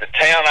 the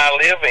town I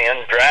live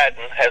in,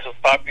 Dryden, has a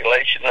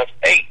population of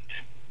 8,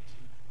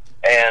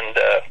 and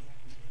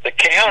the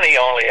county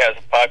only has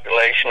a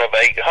population of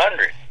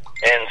 800,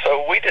 and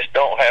so we just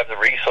don't have the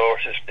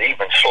resources to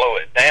even slow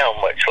it down,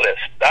 much less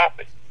stop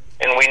it,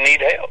 and we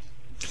need help.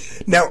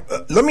 Now,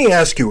 let me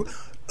ask you,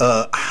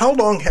 how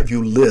long have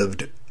you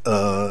lived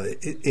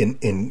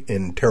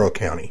in Terrell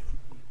County?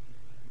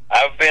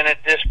 I've been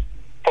at this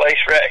place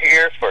right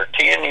here for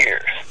 10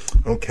 years.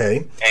 Okay.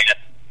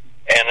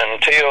 And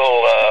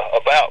until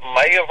about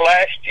May of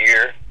last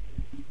year,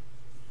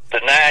 the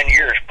 9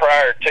 years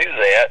prior to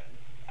that,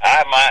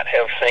 I might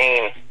have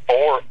seen 4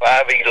 or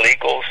 5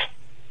 illegals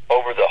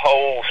over the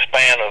whole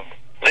span of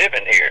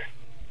living here.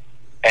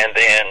 And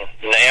then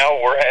now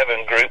we're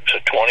having groups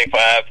of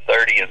 25,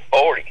 30, and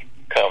 40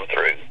 come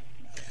through.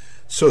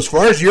 So as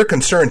far as you're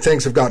concerned,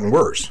 things have gotten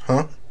worse,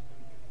 huh?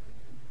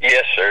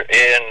 Yes, sir.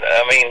 And,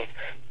 I mean,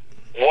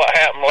 what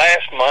happened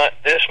last month,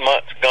 this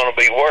month's going to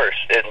be worse.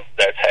 And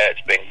that's how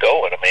it's been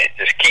going. I mean, it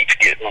just keeps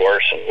getting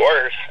worse and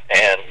worse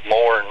and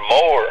more.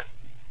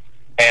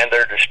 And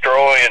they're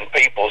destroying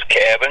people's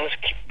cabins,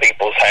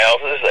 people's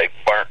houses. They've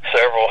burnt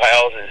several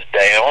houses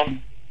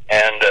down.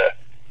 And,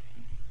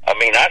 I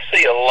mean, I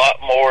see a lot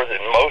more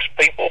than most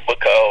people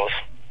because,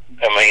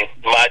 I mean,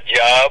 my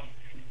job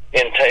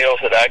entails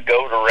that I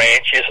go to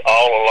ranches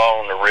all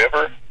along the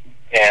river,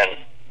 and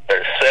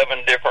there's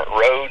 7 different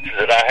roads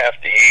that I have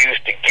to use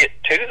to get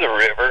to the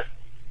river,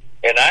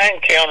 and I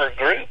encounter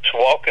groups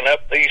walking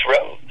up these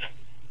roads.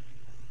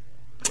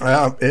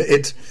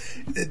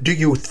 Do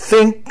you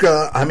think,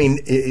 I mean,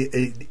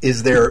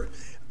 is there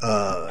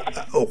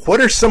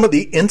what are some of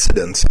the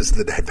incidences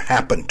that have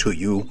happened to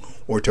you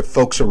or to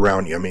folks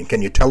around you? I mean,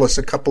 can you tell us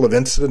a couple of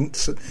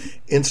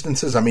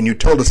instances? I mean, you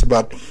told us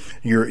about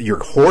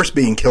your horse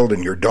being killed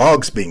and your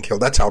dogs being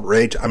killed. That's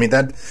outrageous. I mean,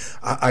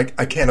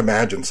 I can't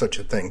imagine such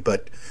a thing.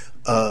 But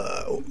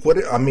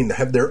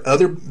have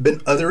there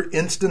been other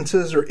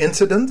instances or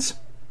incidents?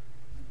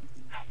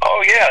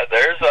 Oh yeah,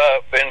 there's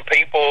been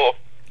people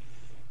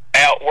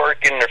out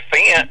working their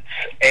fence,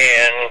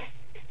 and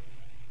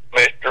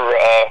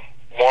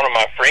one of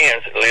my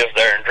friends that lives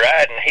there in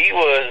Dryden, he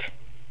was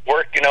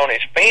working on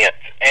his fence,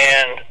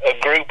 and a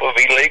group of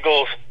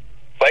illegals,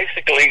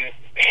 basically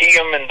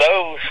him and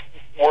those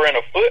were in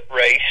a foot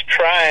race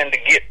trying to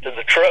get to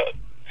the truck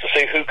to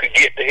see who could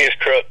get to his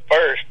truck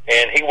first,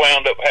 and he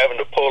wound up having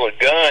to pull a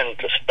gun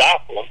to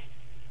stop them.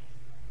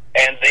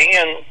 And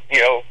then,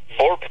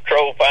 Border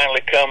Patrol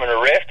finally come and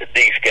arrested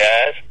these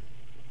guys.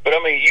 But, I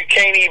mean, you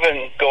can't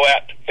even go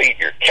out to feed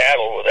your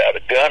cattle without a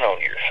gun on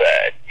your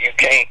side. You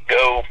can't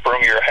go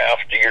from your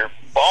house to your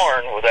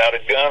barn without a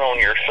gun on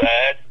your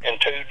side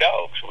and two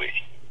dogs with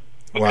you.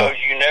 Because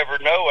you never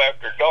know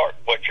after dark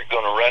what you're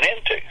going to run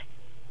into.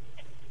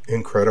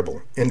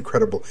 Incredible.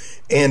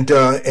 And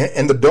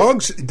the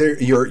dogs,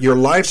 your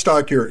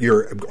livestock,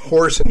 your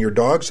horse and your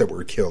dogs that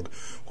were killed,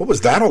 what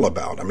was that all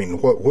about? I mean,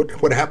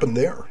 what happened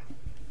there?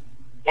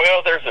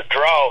 Well, there's a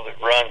draw that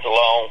runs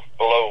along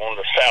below on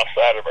the south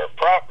side of our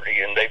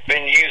property, and they've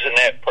been using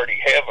that pretty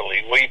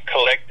heavily. We've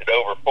collected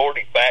over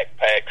 40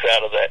 backpacks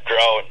out of that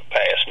draw in the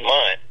past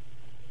month.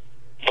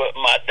 But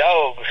my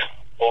dogs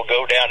will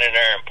go down in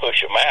there and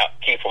push them out,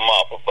 keep them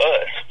off of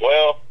us.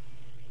 Well,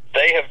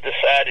 they have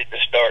decided to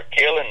start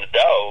killing the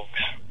dogs.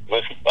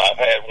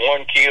 I've had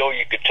one kill,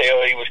 you could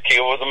tell he was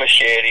killed with a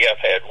machete.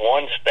 I've had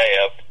one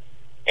stabbed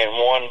and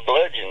one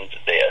bludgeoned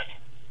to death.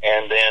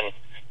 And then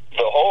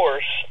the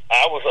horse,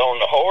 I was on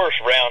the horse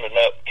rounding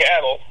up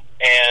cattle,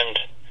 and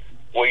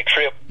we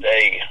tripped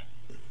a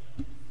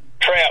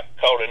trap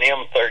called an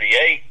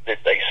M38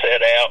 that they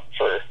set out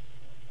for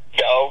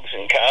dogs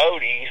and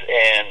coyotes,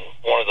 and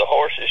one of the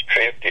horses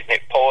tripped it, and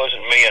it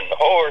poisoned me and the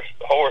horse.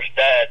 The horse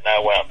died, and I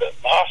wound up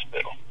in the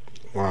hospital.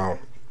 Wow.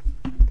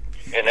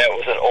 And that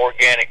was an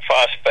organic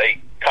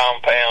phosphate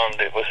compound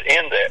that was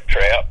in that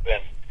trap,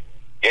 and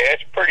yeah,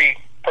 it's pretty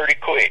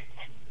quick.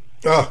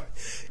 Oh,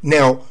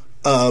 now,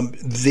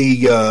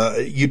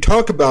 you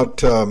talk about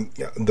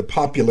the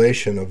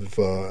population of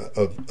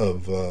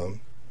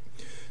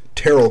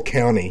Terrell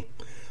County.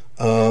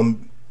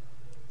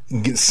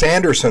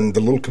 Sanderson,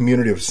 the little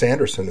community of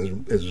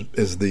Sanderson,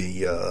 is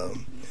the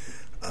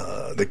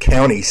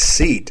county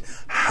seat.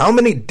 How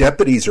many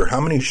deputies or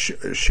how many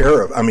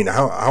sheriff? I mean,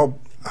 how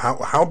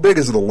big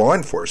is the law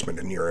enforcement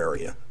in your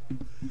area?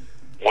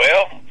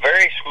 Well,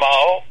 very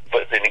small,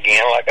 but then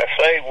again, like I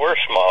say, we're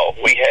small.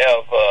 We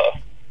have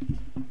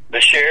the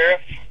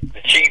sheriff,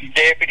 the chief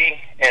deputy,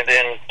 and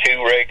then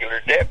 2 regular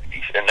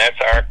deputies, and that's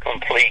our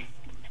complete,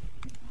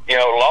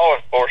 law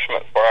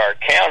enforcement for our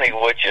county,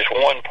 which is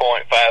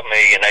 1.5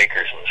 million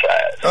acres in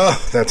size.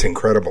 Oh, that's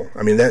incredible.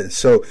 I mean,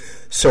 so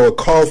a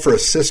call for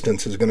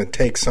assistance is going to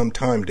take some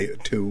time to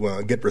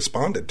get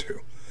responded to.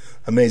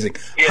 Amazing.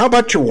 Yeah. How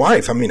about your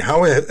wife? I mean,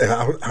 how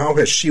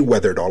has she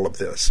weathered all of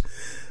this?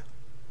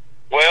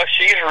 Well,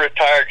 she's a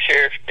retired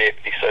sheriff's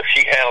deputy, so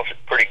she handles it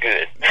pretty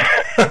good.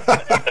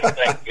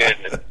 Thank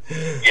goodness.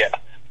 Yeah.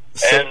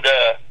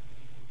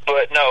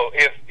 But no,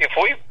 if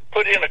we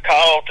put in a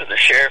call to the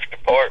sheriff's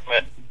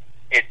department,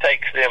 it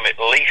takes them at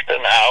least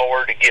an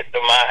hour to get to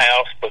my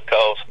house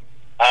because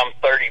I'm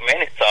 30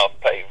 minutes off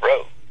paved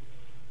road.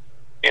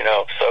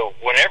 So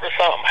whenever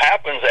something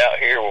happens out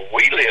here where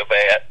we live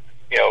at,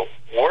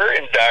 we're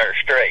in dire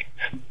straits.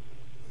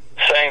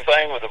 Same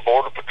thing with the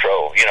Border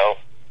Patrol,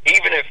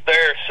 even if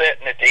they're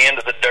sitting at the end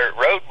of the dirt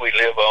road we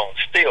live on,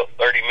 still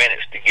 30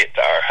 minutes to get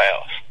to our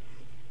house.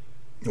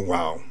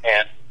 Wow.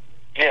 And,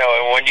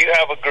 and when you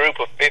have a group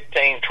of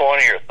 15,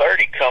 20, or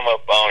 30 come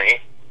up on you,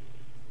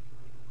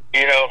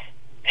 you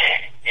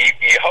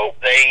hope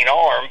they ain't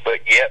armed, but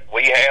yet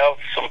we have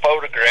some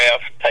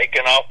photographs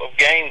taken off of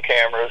game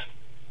cameras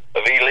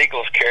of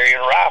illegals carrying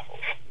rifles.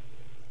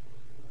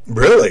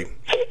 Really?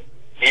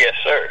 Yes,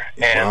 sir.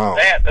 And wow.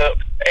 That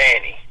ups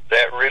ante.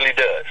 That really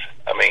does.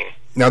 I mean,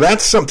 now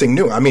that's something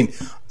new. I mean,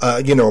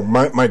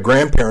 my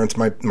grandparents,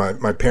 my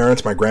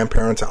parents, my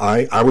grandparents.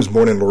 I was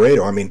born in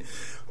Laredo. I mean,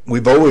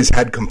 we've always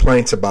had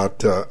complaints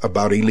about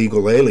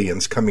illegal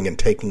aliens coming and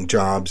taking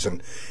jobs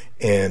and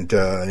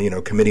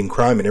committing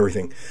crime and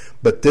everything.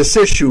 But this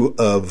issue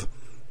of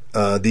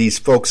these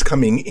folks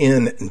coming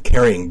in and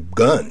carrying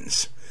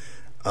guns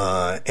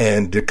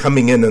and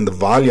coming in the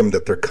volume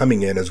that they're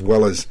coming in, as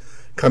well as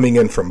coming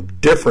in from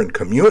different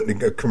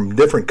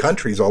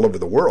countries all over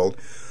the world.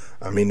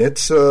 I mean,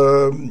 it's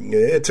a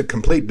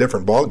complete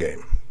different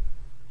ballgame.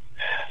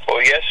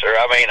 Well, yes, sir.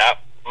 I mean, I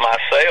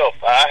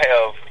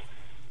have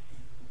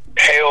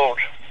held,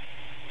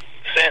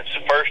 since the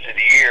first of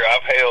the year,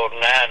 I've held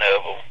 9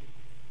 of them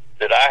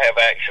that I have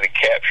actually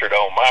captured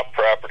on my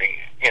property,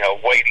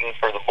 waiting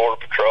for the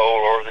Border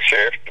Patrol or the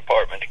Sheriff's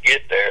Department to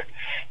get there.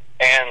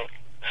 And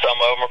some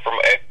of them are from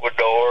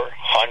Ecuador,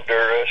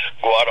 Honduras,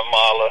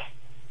 Guatemala,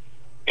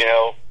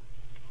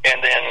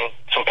 and then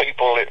some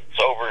people that's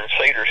over in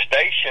Cedar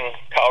Station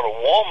caught a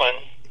woman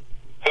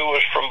who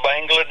was from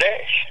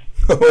Bangladesh.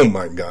 Oh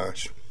my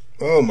gosh.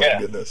 Oh my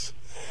goodness.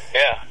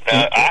 Yeah.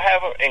 Now, I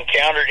haven't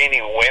encountered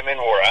any women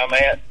where I'm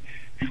at.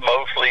 It's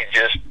mostly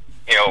just,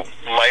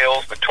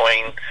 males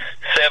between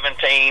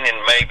 17 and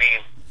maybe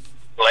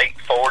late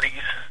 40s.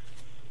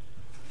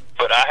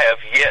 But I have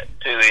yet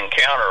to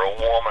encounter a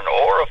woman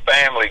or a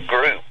family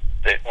group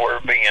that we're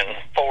being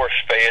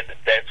force-fed that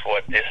that's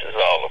what this is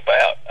all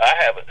about. I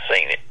haven't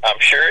seen it. I'm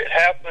sure it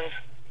happens,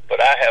 but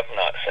I have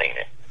not seen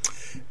it.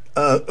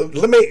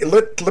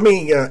 Let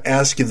me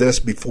ask you this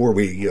before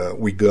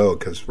we go,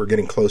 because we're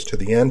getting close to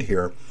the end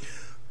here.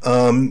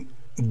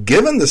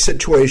 Given the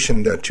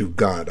situation that you've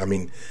got, I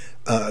mean,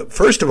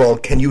 first of all,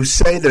 can you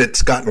say that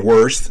it's gotten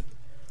worse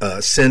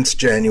since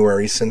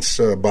January, since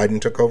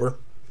Biden took over?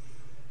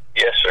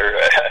 Yes, sir.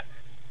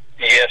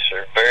 Yes,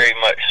 sir. Very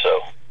much so.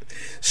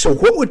 So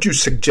what would you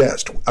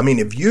suggest? I mean,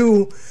 if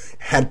you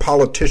had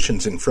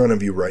politicians in front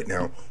of you right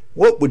now,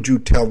 what would you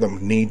tell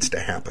them needs to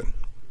happen?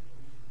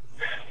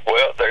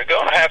 Well, they're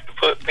going to have to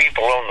put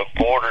people on the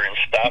border and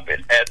stop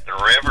it at the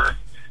river,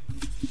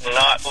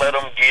 not let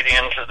them get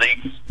into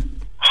the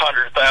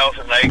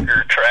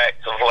 100,000-acre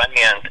tracts of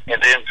land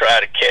and then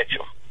try to catch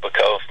them,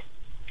 because,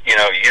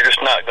 you're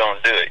just not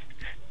going to do it.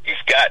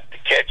 You've got to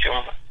catch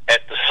them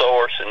at the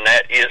source, and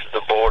that is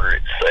the border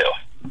itself.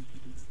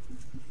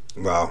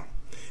 Wow.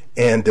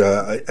 And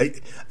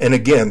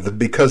again,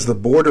 because the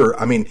border,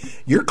 I mean,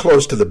 you're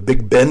close to the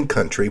Big Bend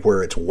country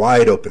where it's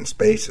wide open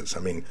spaces. I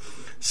mean,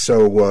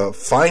 so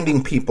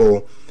finding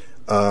people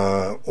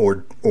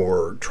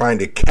or trying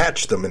to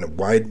catch them in a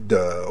wide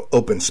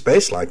open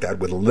space like that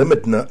with a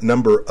limited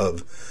number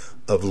of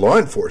law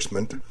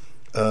enforcement,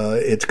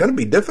 it's going to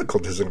be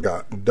difficult,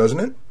 doesn't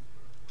it?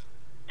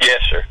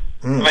 Yes, sir.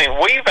 I mean,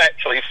 we've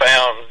actually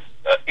found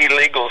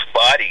illegals'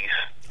 bodies.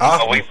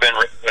 We've been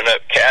ripping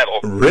up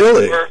cattle.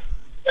 Really?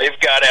 They've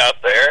got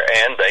out there,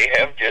 and they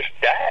have just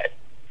died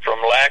from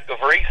lack of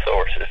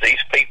resources.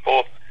 These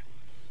people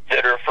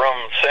that are from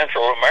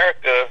Central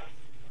America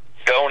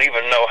don't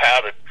even know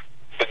how to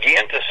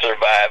begin to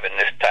survive in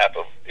this type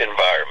of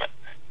environment.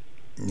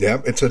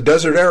 Yeah, it's a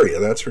desert area,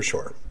 that's for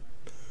sure.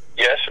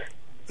 Yes, sir.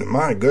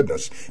 My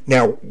goodness!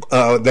 Now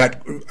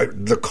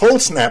the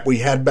cold snap we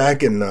had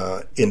back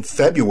in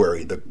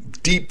February, the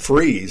deep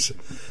freeze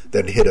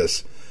that hit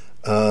us.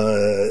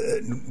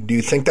 Do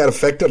you think that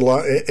affected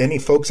any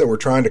folks that were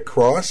trying to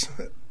cross?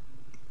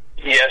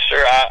 Yes,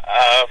 sir.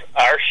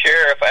 Our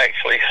sheriff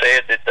actually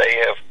said that they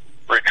have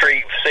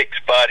retrieved 6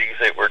 bodies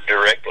that were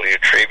directly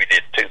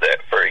attributed to that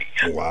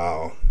freeze.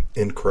 Wow!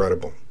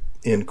 Incredible!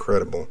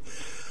 Incredible!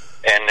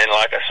 And then,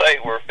 like I say,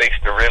 we're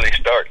fixing to really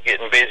start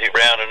getting busy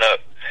rounding up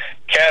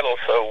cattle,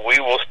 so we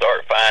will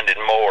start finding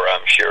more,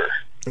 I'm sure.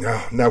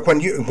 Now,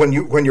 when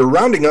you're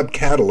rounding up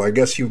cattle, I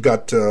guess you've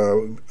got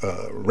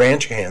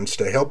ranch hands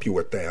to help you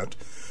with that.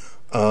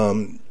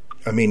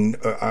 I mean,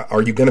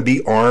 are you going to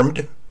be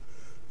armed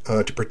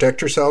to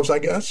protect yourselves, I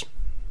guess?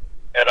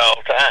 At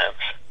all times.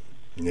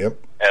 Yep.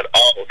 At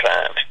all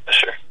times, yes,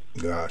 sir.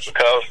 Gosh.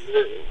 Because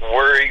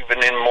we're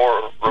even in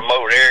more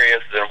remote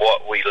areas than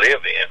what we live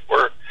in.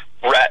 We're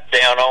right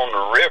down on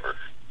the river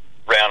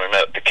rounding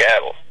up the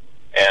cattle.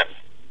 And,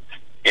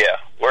 yeah,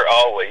 we're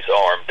always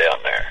armed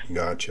down there.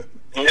 Gotcha.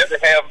 Never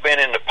have been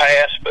in the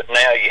past, but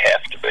now you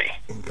have to be.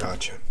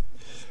 Gotcha.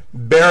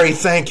 Barry,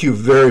 thank you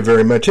very,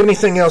 very much.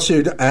 Anything else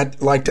you'd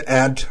like to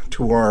add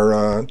to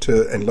our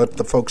and let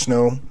the folks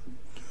know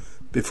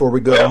before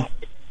we go? Well,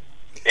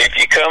 if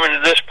you come into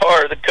this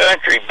part of the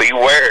country,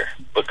 beware,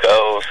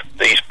 because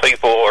these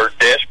people are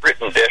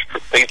desperate, and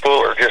desperate people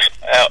are just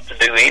out to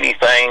do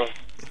anything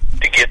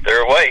to get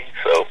their way.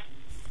 So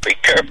be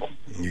careful.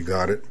 You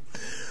got it.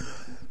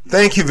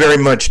 Thank you very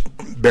much,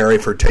 Barry,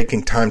 for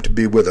taking time to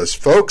be with us.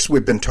 Folks,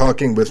 we've been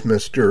talking with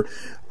Mr.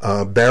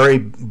 Barry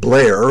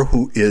Blair,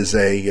 who is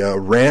a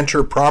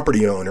rancher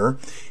property owner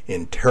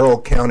in Terrell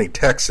County,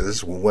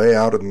 Texas, way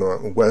out in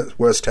the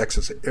West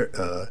Texas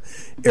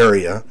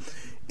area.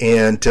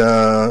 And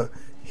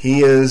he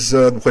is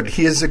what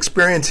he is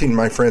experiencing,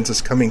 my friends,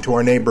 is coming to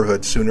our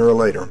neighborhood sooner or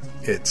later.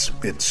 It's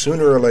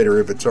sooner or later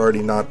if it's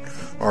not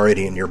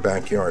already in your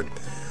backyard.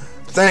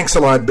 Thanks a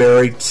lot,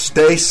 Barry.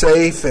 Stay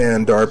safe,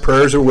 and our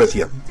prayers are with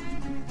you.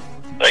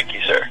 Thank you,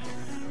 sir.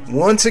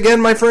 Once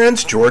again, my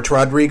friends, George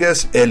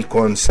Rodriguez, El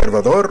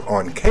Conservador,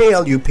 on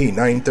KLUP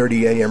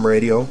 930 AM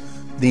radio,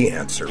 The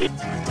Answer.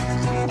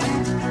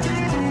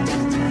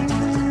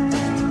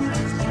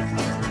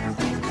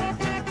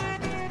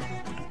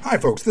 Hi,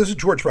 folks. This is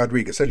George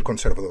Rodriguez, El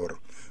Conservador.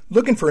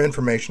 Looking for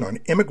information on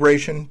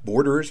immigration,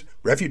 borders,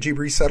 refugee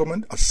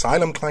resettlement,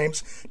 asylum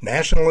claims,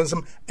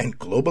 nationalism, and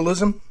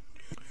globalism?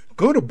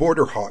 Go to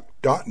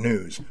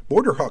BorderHawk.news.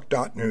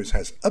 BorderHawk.news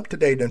has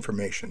up-to-date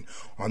information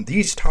on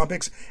these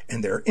topics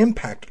and their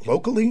impact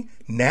locally,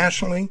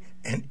 nationally,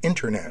 and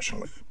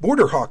internationally.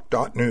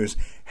 BorderHawk.news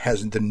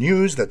has the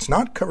news that's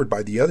not covered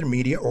by the other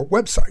media or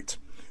websites.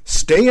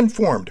 Stay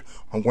informed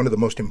on one of the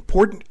most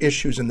important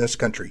issues in this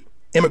country,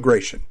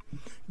 immigration.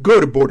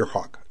 Go to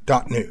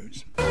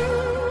borderhawk.news.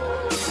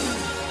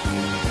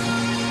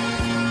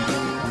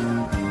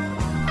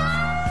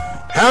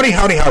 Howdy,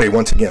 howdy, howdy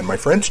once again, my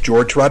friends.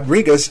 George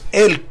Rodriguez,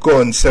 El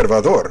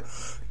Conservador,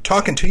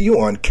 talking to you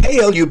on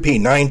KLUP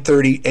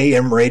 930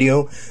 AM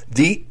radio,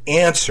 The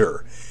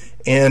Answer.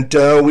 And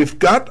we've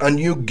got a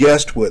new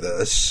guest with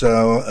us,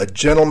 a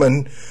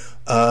gentleman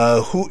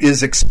who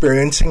is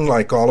experiencing,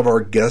 like all of our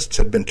guests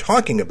have been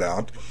talking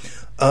about,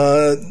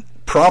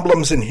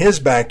 problems in his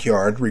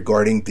backyard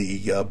regarding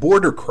the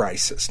border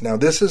crisis. Now,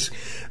 this is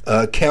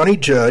County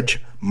Judge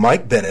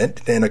Mike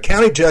Bennett, and a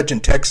county judge in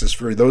Texas,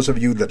 for those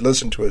of you that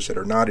listen to us that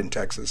are not in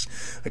Texas,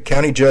 a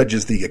county judge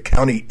is the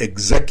county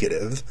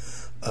executive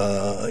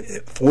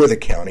for the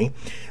county.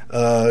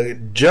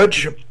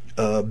 Judge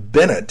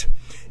Bennett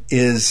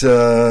is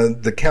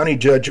the county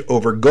judge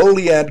over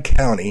Goliad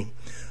County,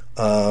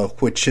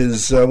 which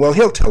is, well,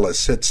 he'll tell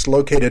us. It's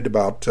located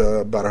about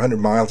 100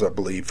 miles, I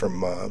believe,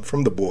 from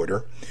the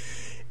border.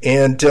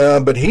 And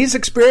but he's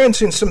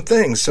experiencing some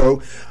things.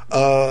 So,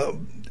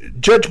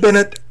 Judge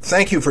Bennett,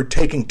 thank you for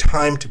taking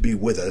time to be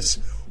with us.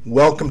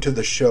 Welcome to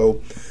the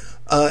show.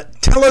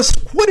 Tell us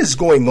what is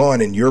going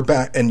on in your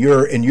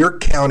your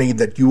county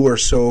that you are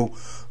so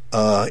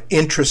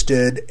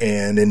interested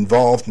and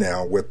involved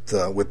now with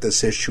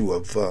this issue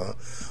of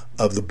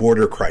the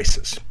border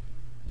crisis.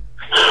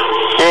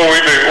 Well,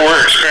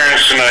 we're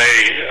experiencing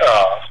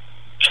a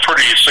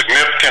pretty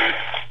significant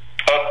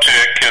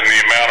uptick in the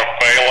amount of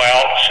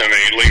bailouts and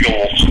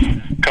illegals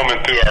coming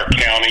through our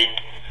county.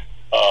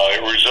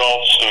 It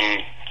results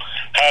in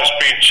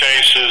high-speed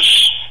chases.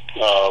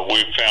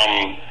 We've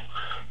found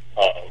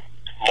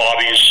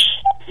bodies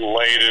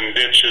laid in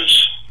ditches.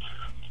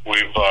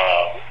 We've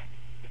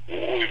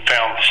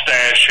found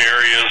stash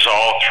areas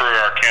all through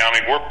our county.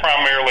 We're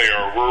primarily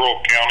a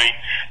rural county,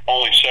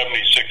 only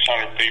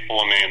 7,600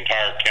 people in the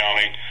entire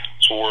county,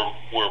 so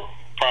we're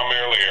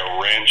primarily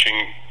a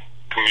ranching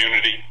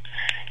community,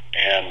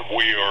 and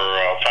we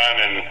are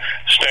finding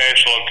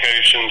stash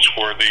locations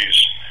where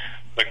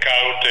the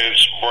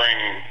coyotes bring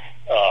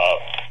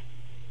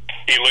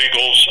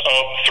illegals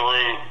up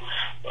through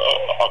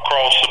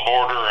across the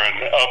border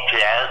and up to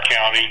our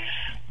county.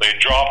 They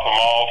drop them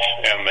off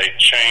and they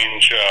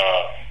change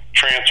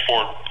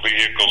transport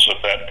vehicles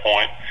at that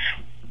point.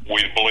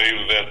 We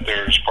believe that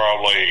there's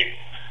probably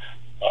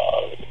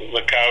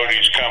the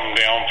coyotes come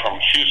down from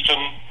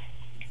Houston,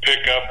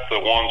 pick up the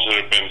ones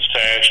that have been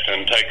stashed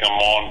and take them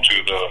on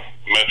to the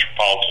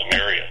metropolitan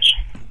areas.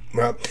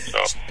 Well,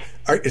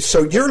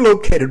 so you're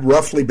located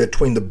roughly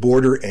between the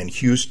border and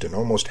Houston,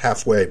 almost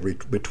halfway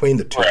between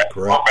the two, correct?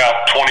 We're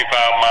about 25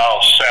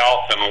 miles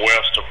south and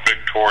west of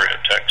Victoria,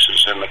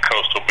 Texas, in the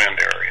Coastal Bend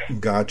area.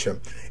 Gotcha.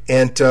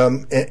 And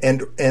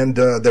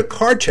the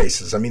car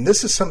chases. I mean,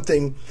 this is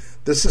something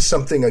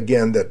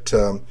again that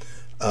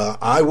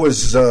I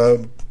was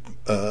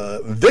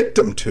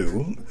victim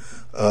to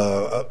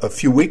a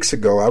few weeks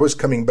ago. I was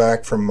coming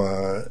back from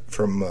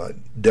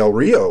Del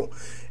Rio,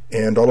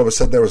 and all of a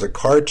sudden there was a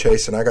car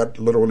chase, and I got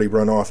literally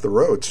run off the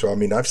road. So, I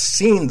mean, I've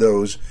seen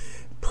those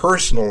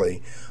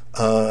personally.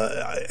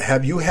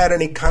 Have you had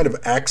any kind of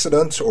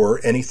accidents or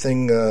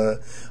anything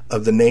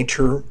of the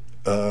nature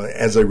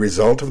as a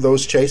result of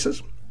those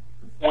chases?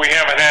 We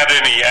haven't had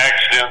any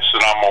accidents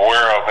that I'm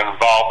aware of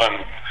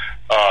involving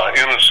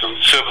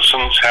innocent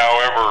citizens.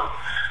 However,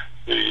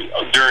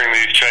 during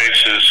these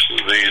chases,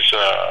 these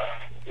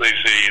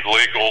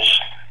illegals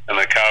and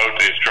the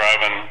coyotes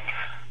driving,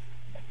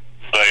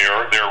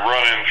 they're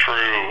running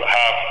through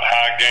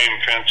high game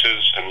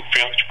fences and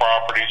fenced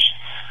properties,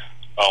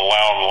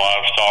 allowing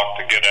livestock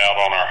to get out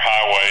on our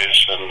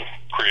highways and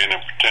creating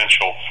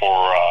potential for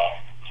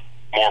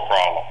more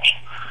problems.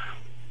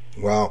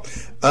 Wow.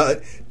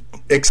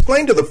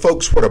 Explain to the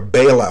folks what a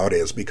bailout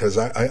is, because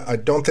I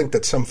don't think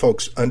that some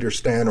folks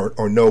understand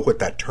or know what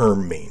that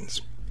term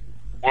means.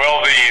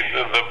 Well,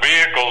 the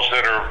vehicles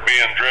that are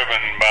being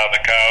driven by the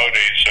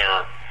coyotes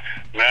are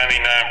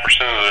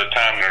 99% of the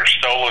time they're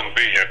stolen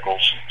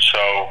vehicles.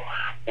 So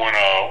when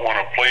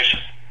a police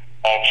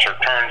officer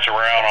turns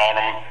around on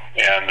them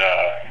and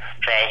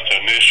tries to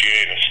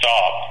initiate a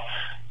stop,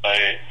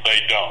 they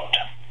don't.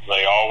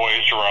 They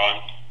always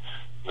run.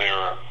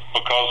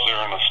 Because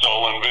they're in a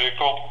stolen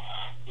vehicle,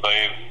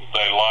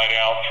 they light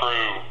out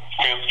through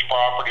fenced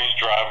properties,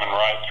 driving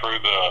right through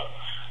the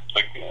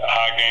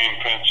high game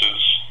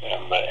fences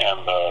and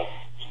the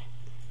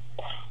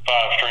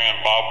 5-strand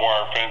barbed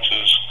wire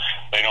fences.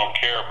 They don't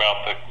care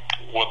about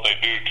what they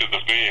do to the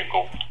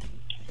vehicle,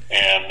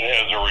 and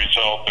as a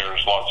result,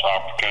 there's lots of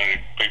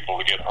opportunity for people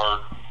to get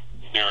hurt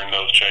during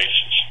those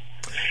chases.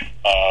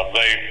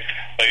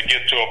 They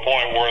get to a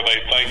point where they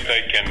think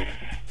they can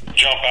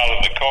jump out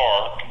of the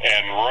car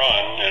and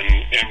run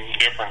in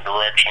different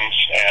directions,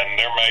 and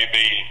there may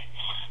be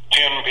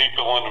 10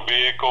 people in a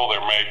vehicle,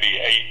 there may be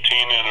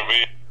 18 in a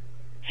vehicle,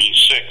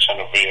 6 in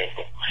a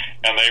vehicle,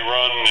 and they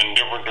run in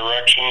different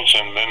directions,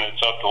 and then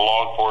it's up to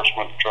law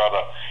enforcement to try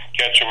to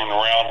catch them and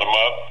round them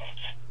up.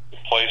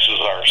 places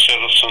our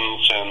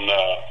citizens in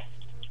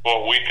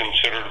what we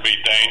consider to be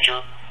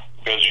danger,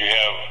 because you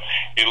have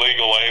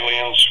illegal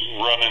aliens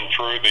running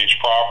through these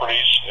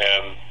properties,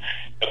 and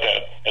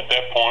at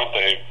that point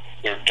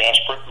they're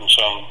desperate in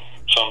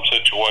some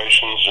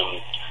situations,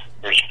 and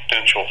there's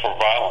potential for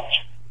violence.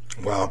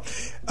 Wow.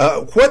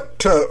 What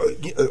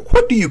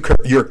do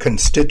your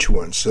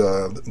constituents,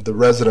 the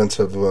residents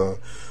of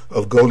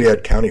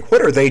Goliad County,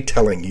 what are they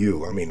telling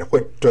you? I mean,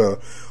 what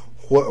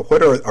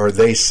are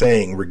they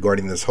saying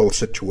regarding this whole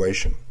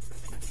situation?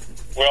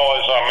 Well,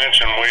 as I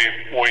mentioned,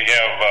 we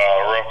have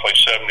roughly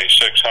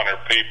 7,600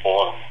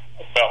 people,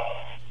 and about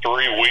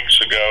 4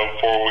 weeks ago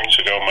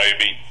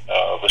maybe,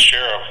 the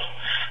sheriff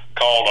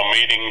called a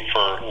meeting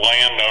for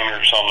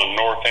landowners on the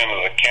north end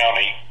of the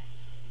county.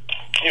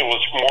 It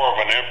was more of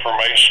an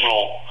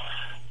informational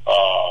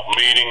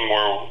meeting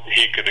where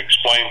he could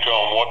explain to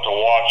them what to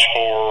watch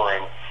for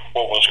and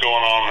what was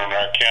going on in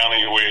our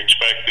county. We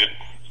expected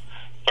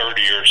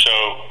 30 or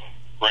so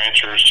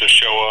ranchers to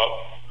show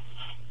up.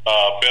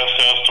 Best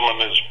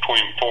estimate is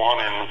between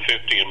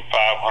 450 and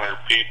 500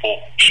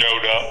 people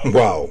showed up.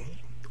 Wow.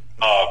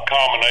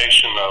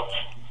 Combination of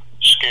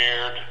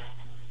scared,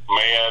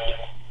 mad,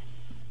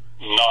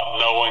 not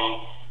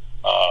knowing,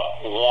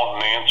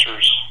 wanting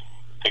answers,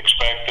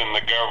 expecting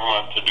the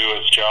government to do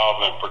its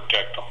job and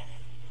protect them.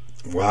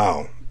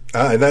 Wow.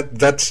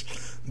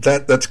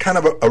 That's kind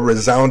of a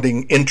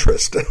resounding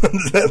interest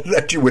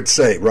that you would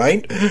say,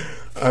 right?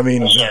 I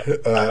mean, yes, there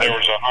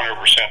was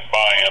 100%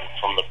 buy-in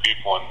from the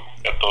people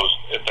at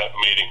that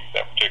meeting,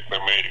 that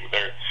particular meeting.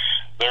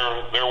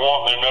 They're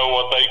wanting to know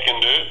what they can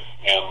do,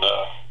 and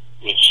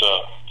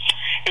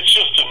it's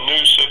just a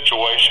new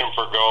situation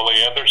for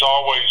Goliad. There's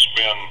always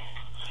been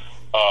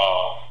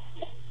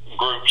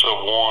groups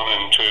of 1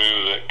 and 2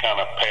 that kind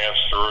of pass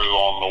through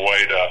on the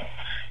way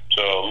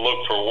to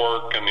look for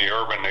work in the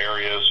urban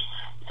areas.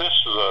 This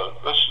is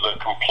a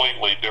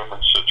completely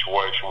different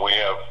situation. We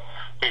have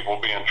people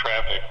being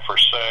trafficked for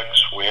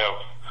sex. We have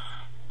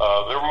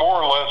they're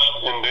more or less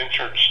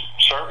indentured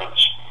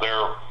servants.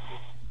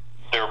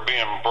 They're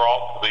being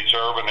brought to these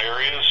urban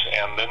areas,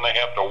 and then they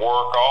have to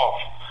work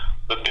off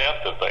the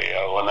debt that they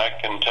owe, and that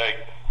can take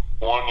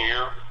 1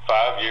 year,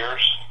 5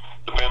 years,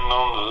 depending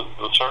on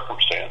the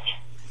circumstance.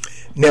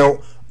 Now,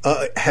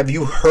 have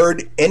you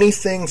heard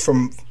anything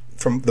from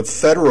the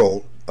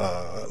federal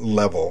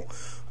level,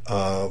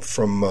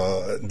 from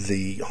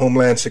the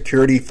Homeland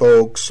Security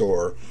folks,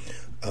 or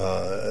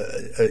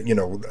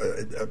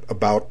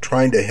about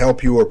trying to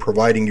help you or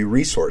providing you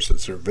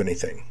resources or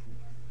anything?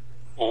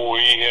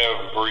 We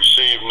have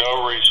received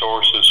no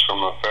resources from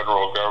the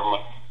federal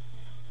government,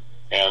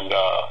 and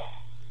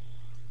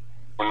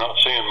we're not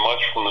seeing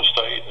much from the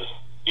state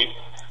either.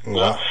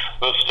 Wow.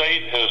 The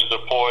state has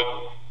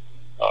deployed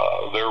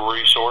their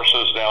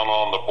resources down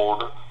on the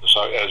border, as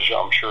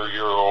I'm sure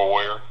you're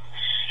aware.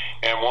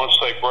 And once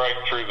they break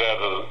through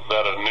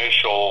that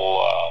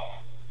initial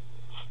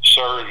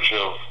surge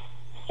of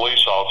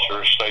police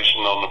officers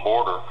stationed on the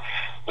border,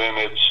 then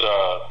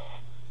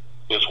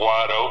it's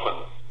wide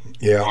open.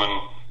 Yeah.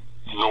 Coming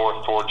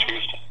north towards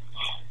Houston.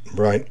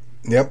 Right.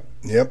 Yep.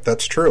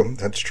 That's true.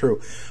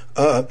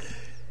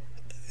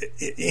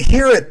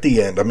 Here at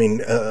the end, I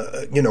mean,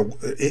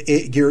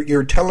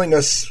 you're telling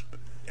us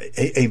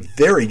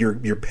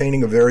you're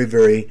painting a very,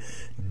 very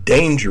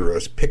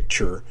dangerous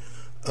picture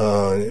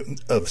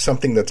of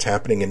something that's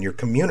happening in your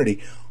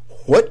community.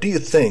 What do you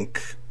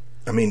think?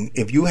 I mean,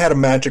 if you had a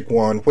magic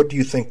wand, what do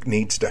you think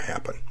needs to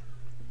happen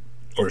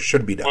or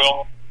should be done?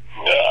 Well,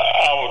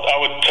 I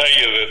would tell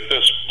you that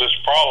this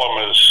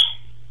problem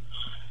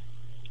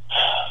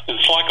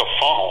it's like a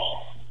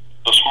funnel.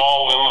 The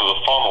small end of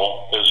the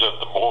funnel is at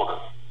the border,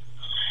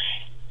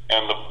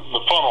 and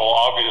the funnel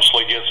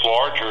obviously gets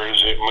larger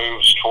as it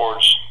moves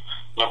towards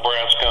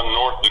Nebraska and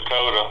North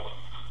Dakota.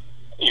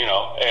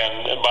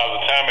 And by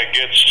the time it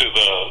gets to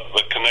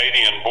the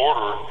Canadian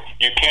border,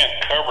 you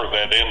can't cover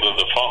that end of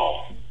the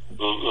funnel.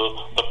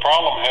 The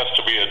problem has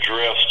to be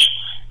addressed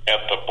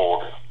at the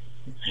border.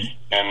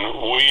 And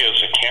we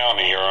as a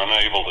county are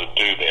unable to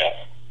do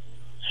that.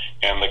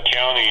 And the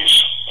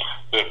counties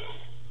that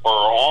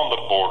are on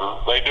the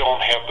border, they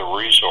don't have the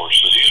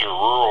resources. These are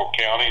rural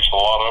counties, a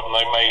lot of them.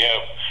 They may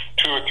have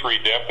 2 or 3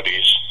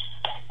 deputies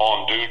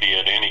on duty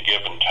at any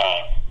given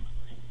time.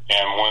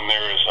 And when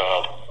there is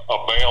a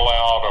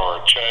bailout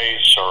or a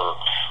chase,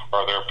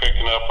 or they're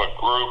picking up a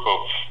group of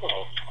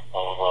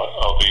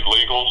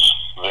illegals,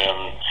 then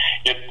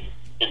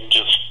it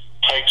just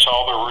takes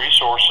all their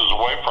resources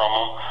away from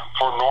them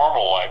for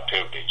normal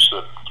activities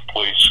that the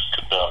police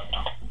conduct.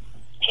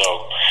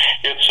 So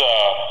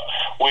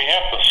we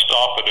have to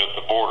stop it at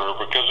the border,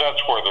 because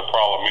that's where the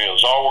problem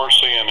is. All we're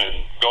seeing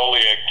in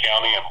Goliad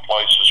County and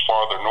places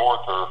farther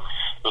north are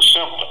the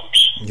symptoms.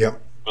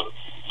 Yep. But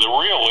the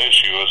real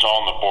issue is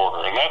on the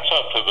border, and that's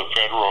up to the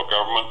federal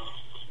government.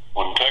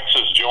 When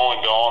Texas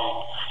joined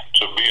on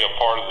to be a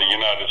part of the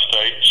United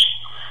States,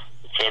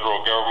 the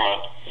federal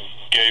government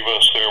gave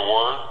us their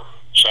word,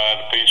 signed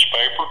a piece of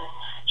paper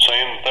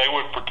saying that they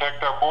would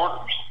protect our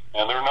borders,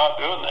 and they're not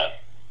doing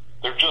that.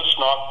 they're just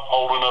not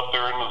holding up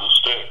their end of the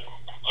stick.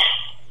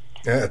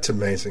 Yeah, that's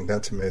amazing.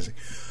 That's amazing.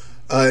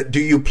 Do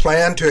you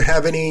plan to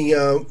have any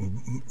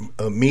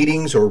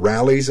meetings or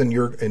rallies in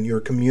your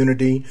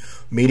community?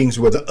 Meetings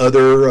with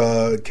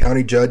other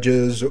county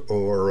judges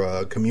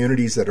or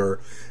communities that are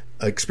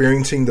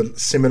experiencing the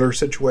similar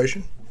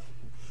situation?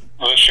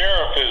 The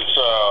sheriff is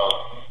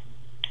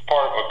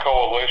part of a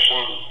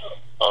coalition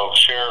of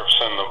sheriffs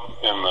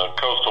in the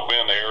Coastal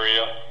Bend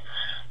area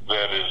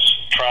that is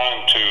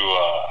trying to.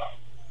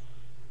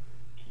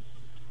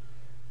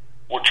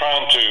 We're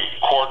trying to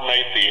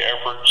coordinate the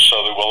efforts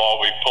so that we'll all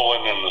be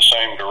pulling in the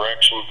same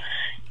direction,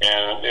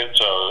 and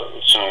it's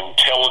an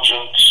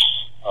intelligence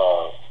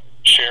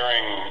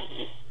sharing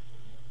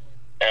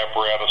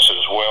apparatus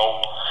as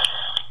well.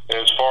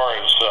 As far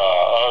as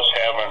us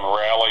having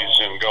rallies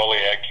in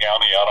Goliad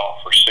County, I don't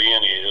foresee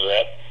any of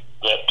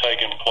that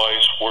taking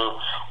place.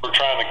 We're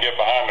trying to get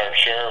behind our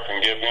sheriff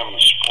and give him the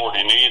support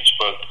he needs,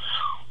 but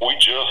we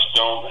just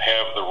don't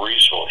have the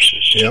resources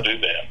to do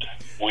that.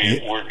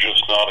 We're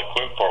just not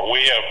equipped for it.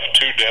 We have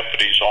 2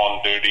 deputies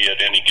on duty at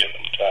any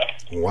given time.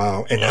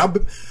 Wow! And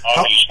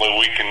obviously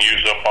we can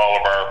use up all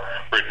of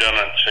our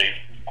redundancy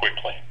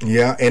quickly.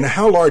 Yeah, and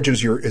how large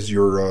is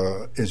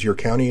your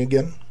county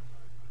again?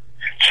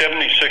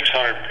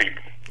 7,600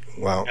 people.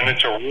 Wow! And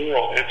it's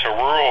a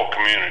rural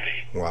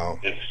community. Wow!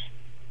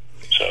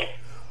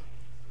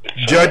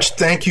 Judge,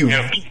 thank you. We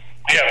have 2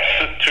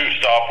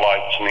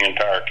 stoplights in the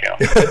entire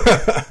county.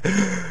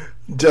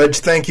 Judge,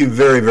 thank you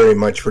very, very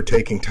much for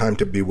taking time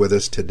to be with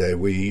us today.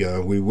 We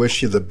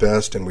wish you the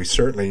best, and we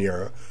certainly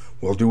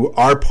will do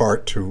our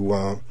part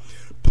to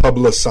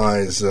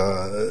publicize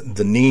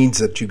the needs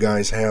that you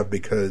guys have,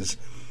 because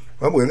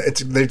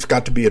it's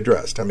got to be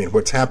addressed. I mean,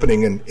 what's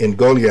happening in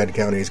Goliad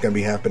County is going to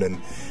be happening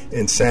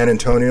in San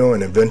Antonio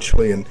and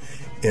eventually in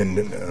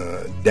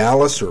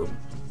Dallas or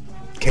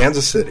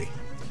Kansas City.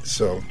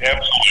 So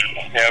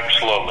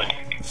absolutely.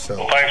 So,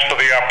 well, thanks for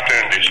the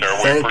opportunity, sir.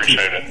 We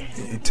appreciate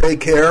it. Take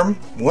care.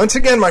 Once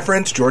again, my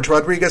friends, George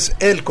Rodriguez,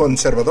 El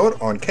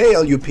Conservador, on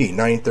KLUP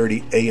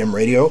 930 AM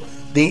radio,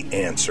 The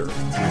Answer.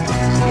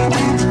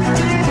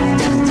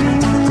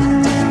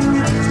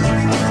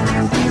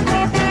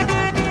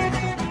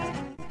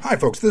 Hi,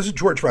 folks. This is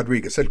George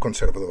Rodriguez, El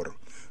Conservador.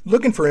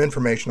 Looking for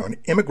information on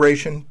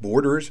immigration,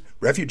 borders,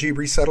 refugee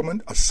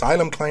resettlement,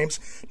 asylum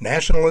claims,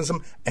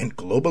 nationalism, and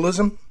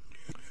globalism?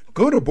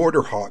 Go to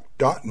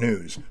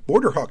BorderHawk.news.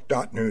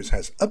 BorderHawk.news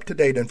has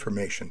up-to-date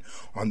information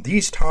on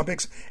these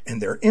topics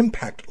and their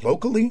impact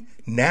locally,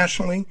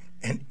 nationally,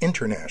 and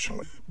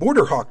internationally.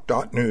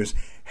 BorderHawk.news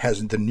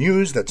has the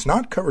news that's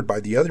not covered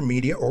by the other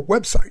media or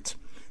websites.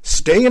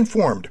 Stay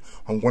informed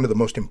on one of the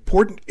most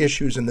important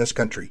issues in this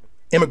country,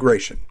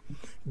 immigration.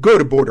 Go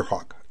to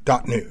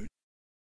BorderHawk.news.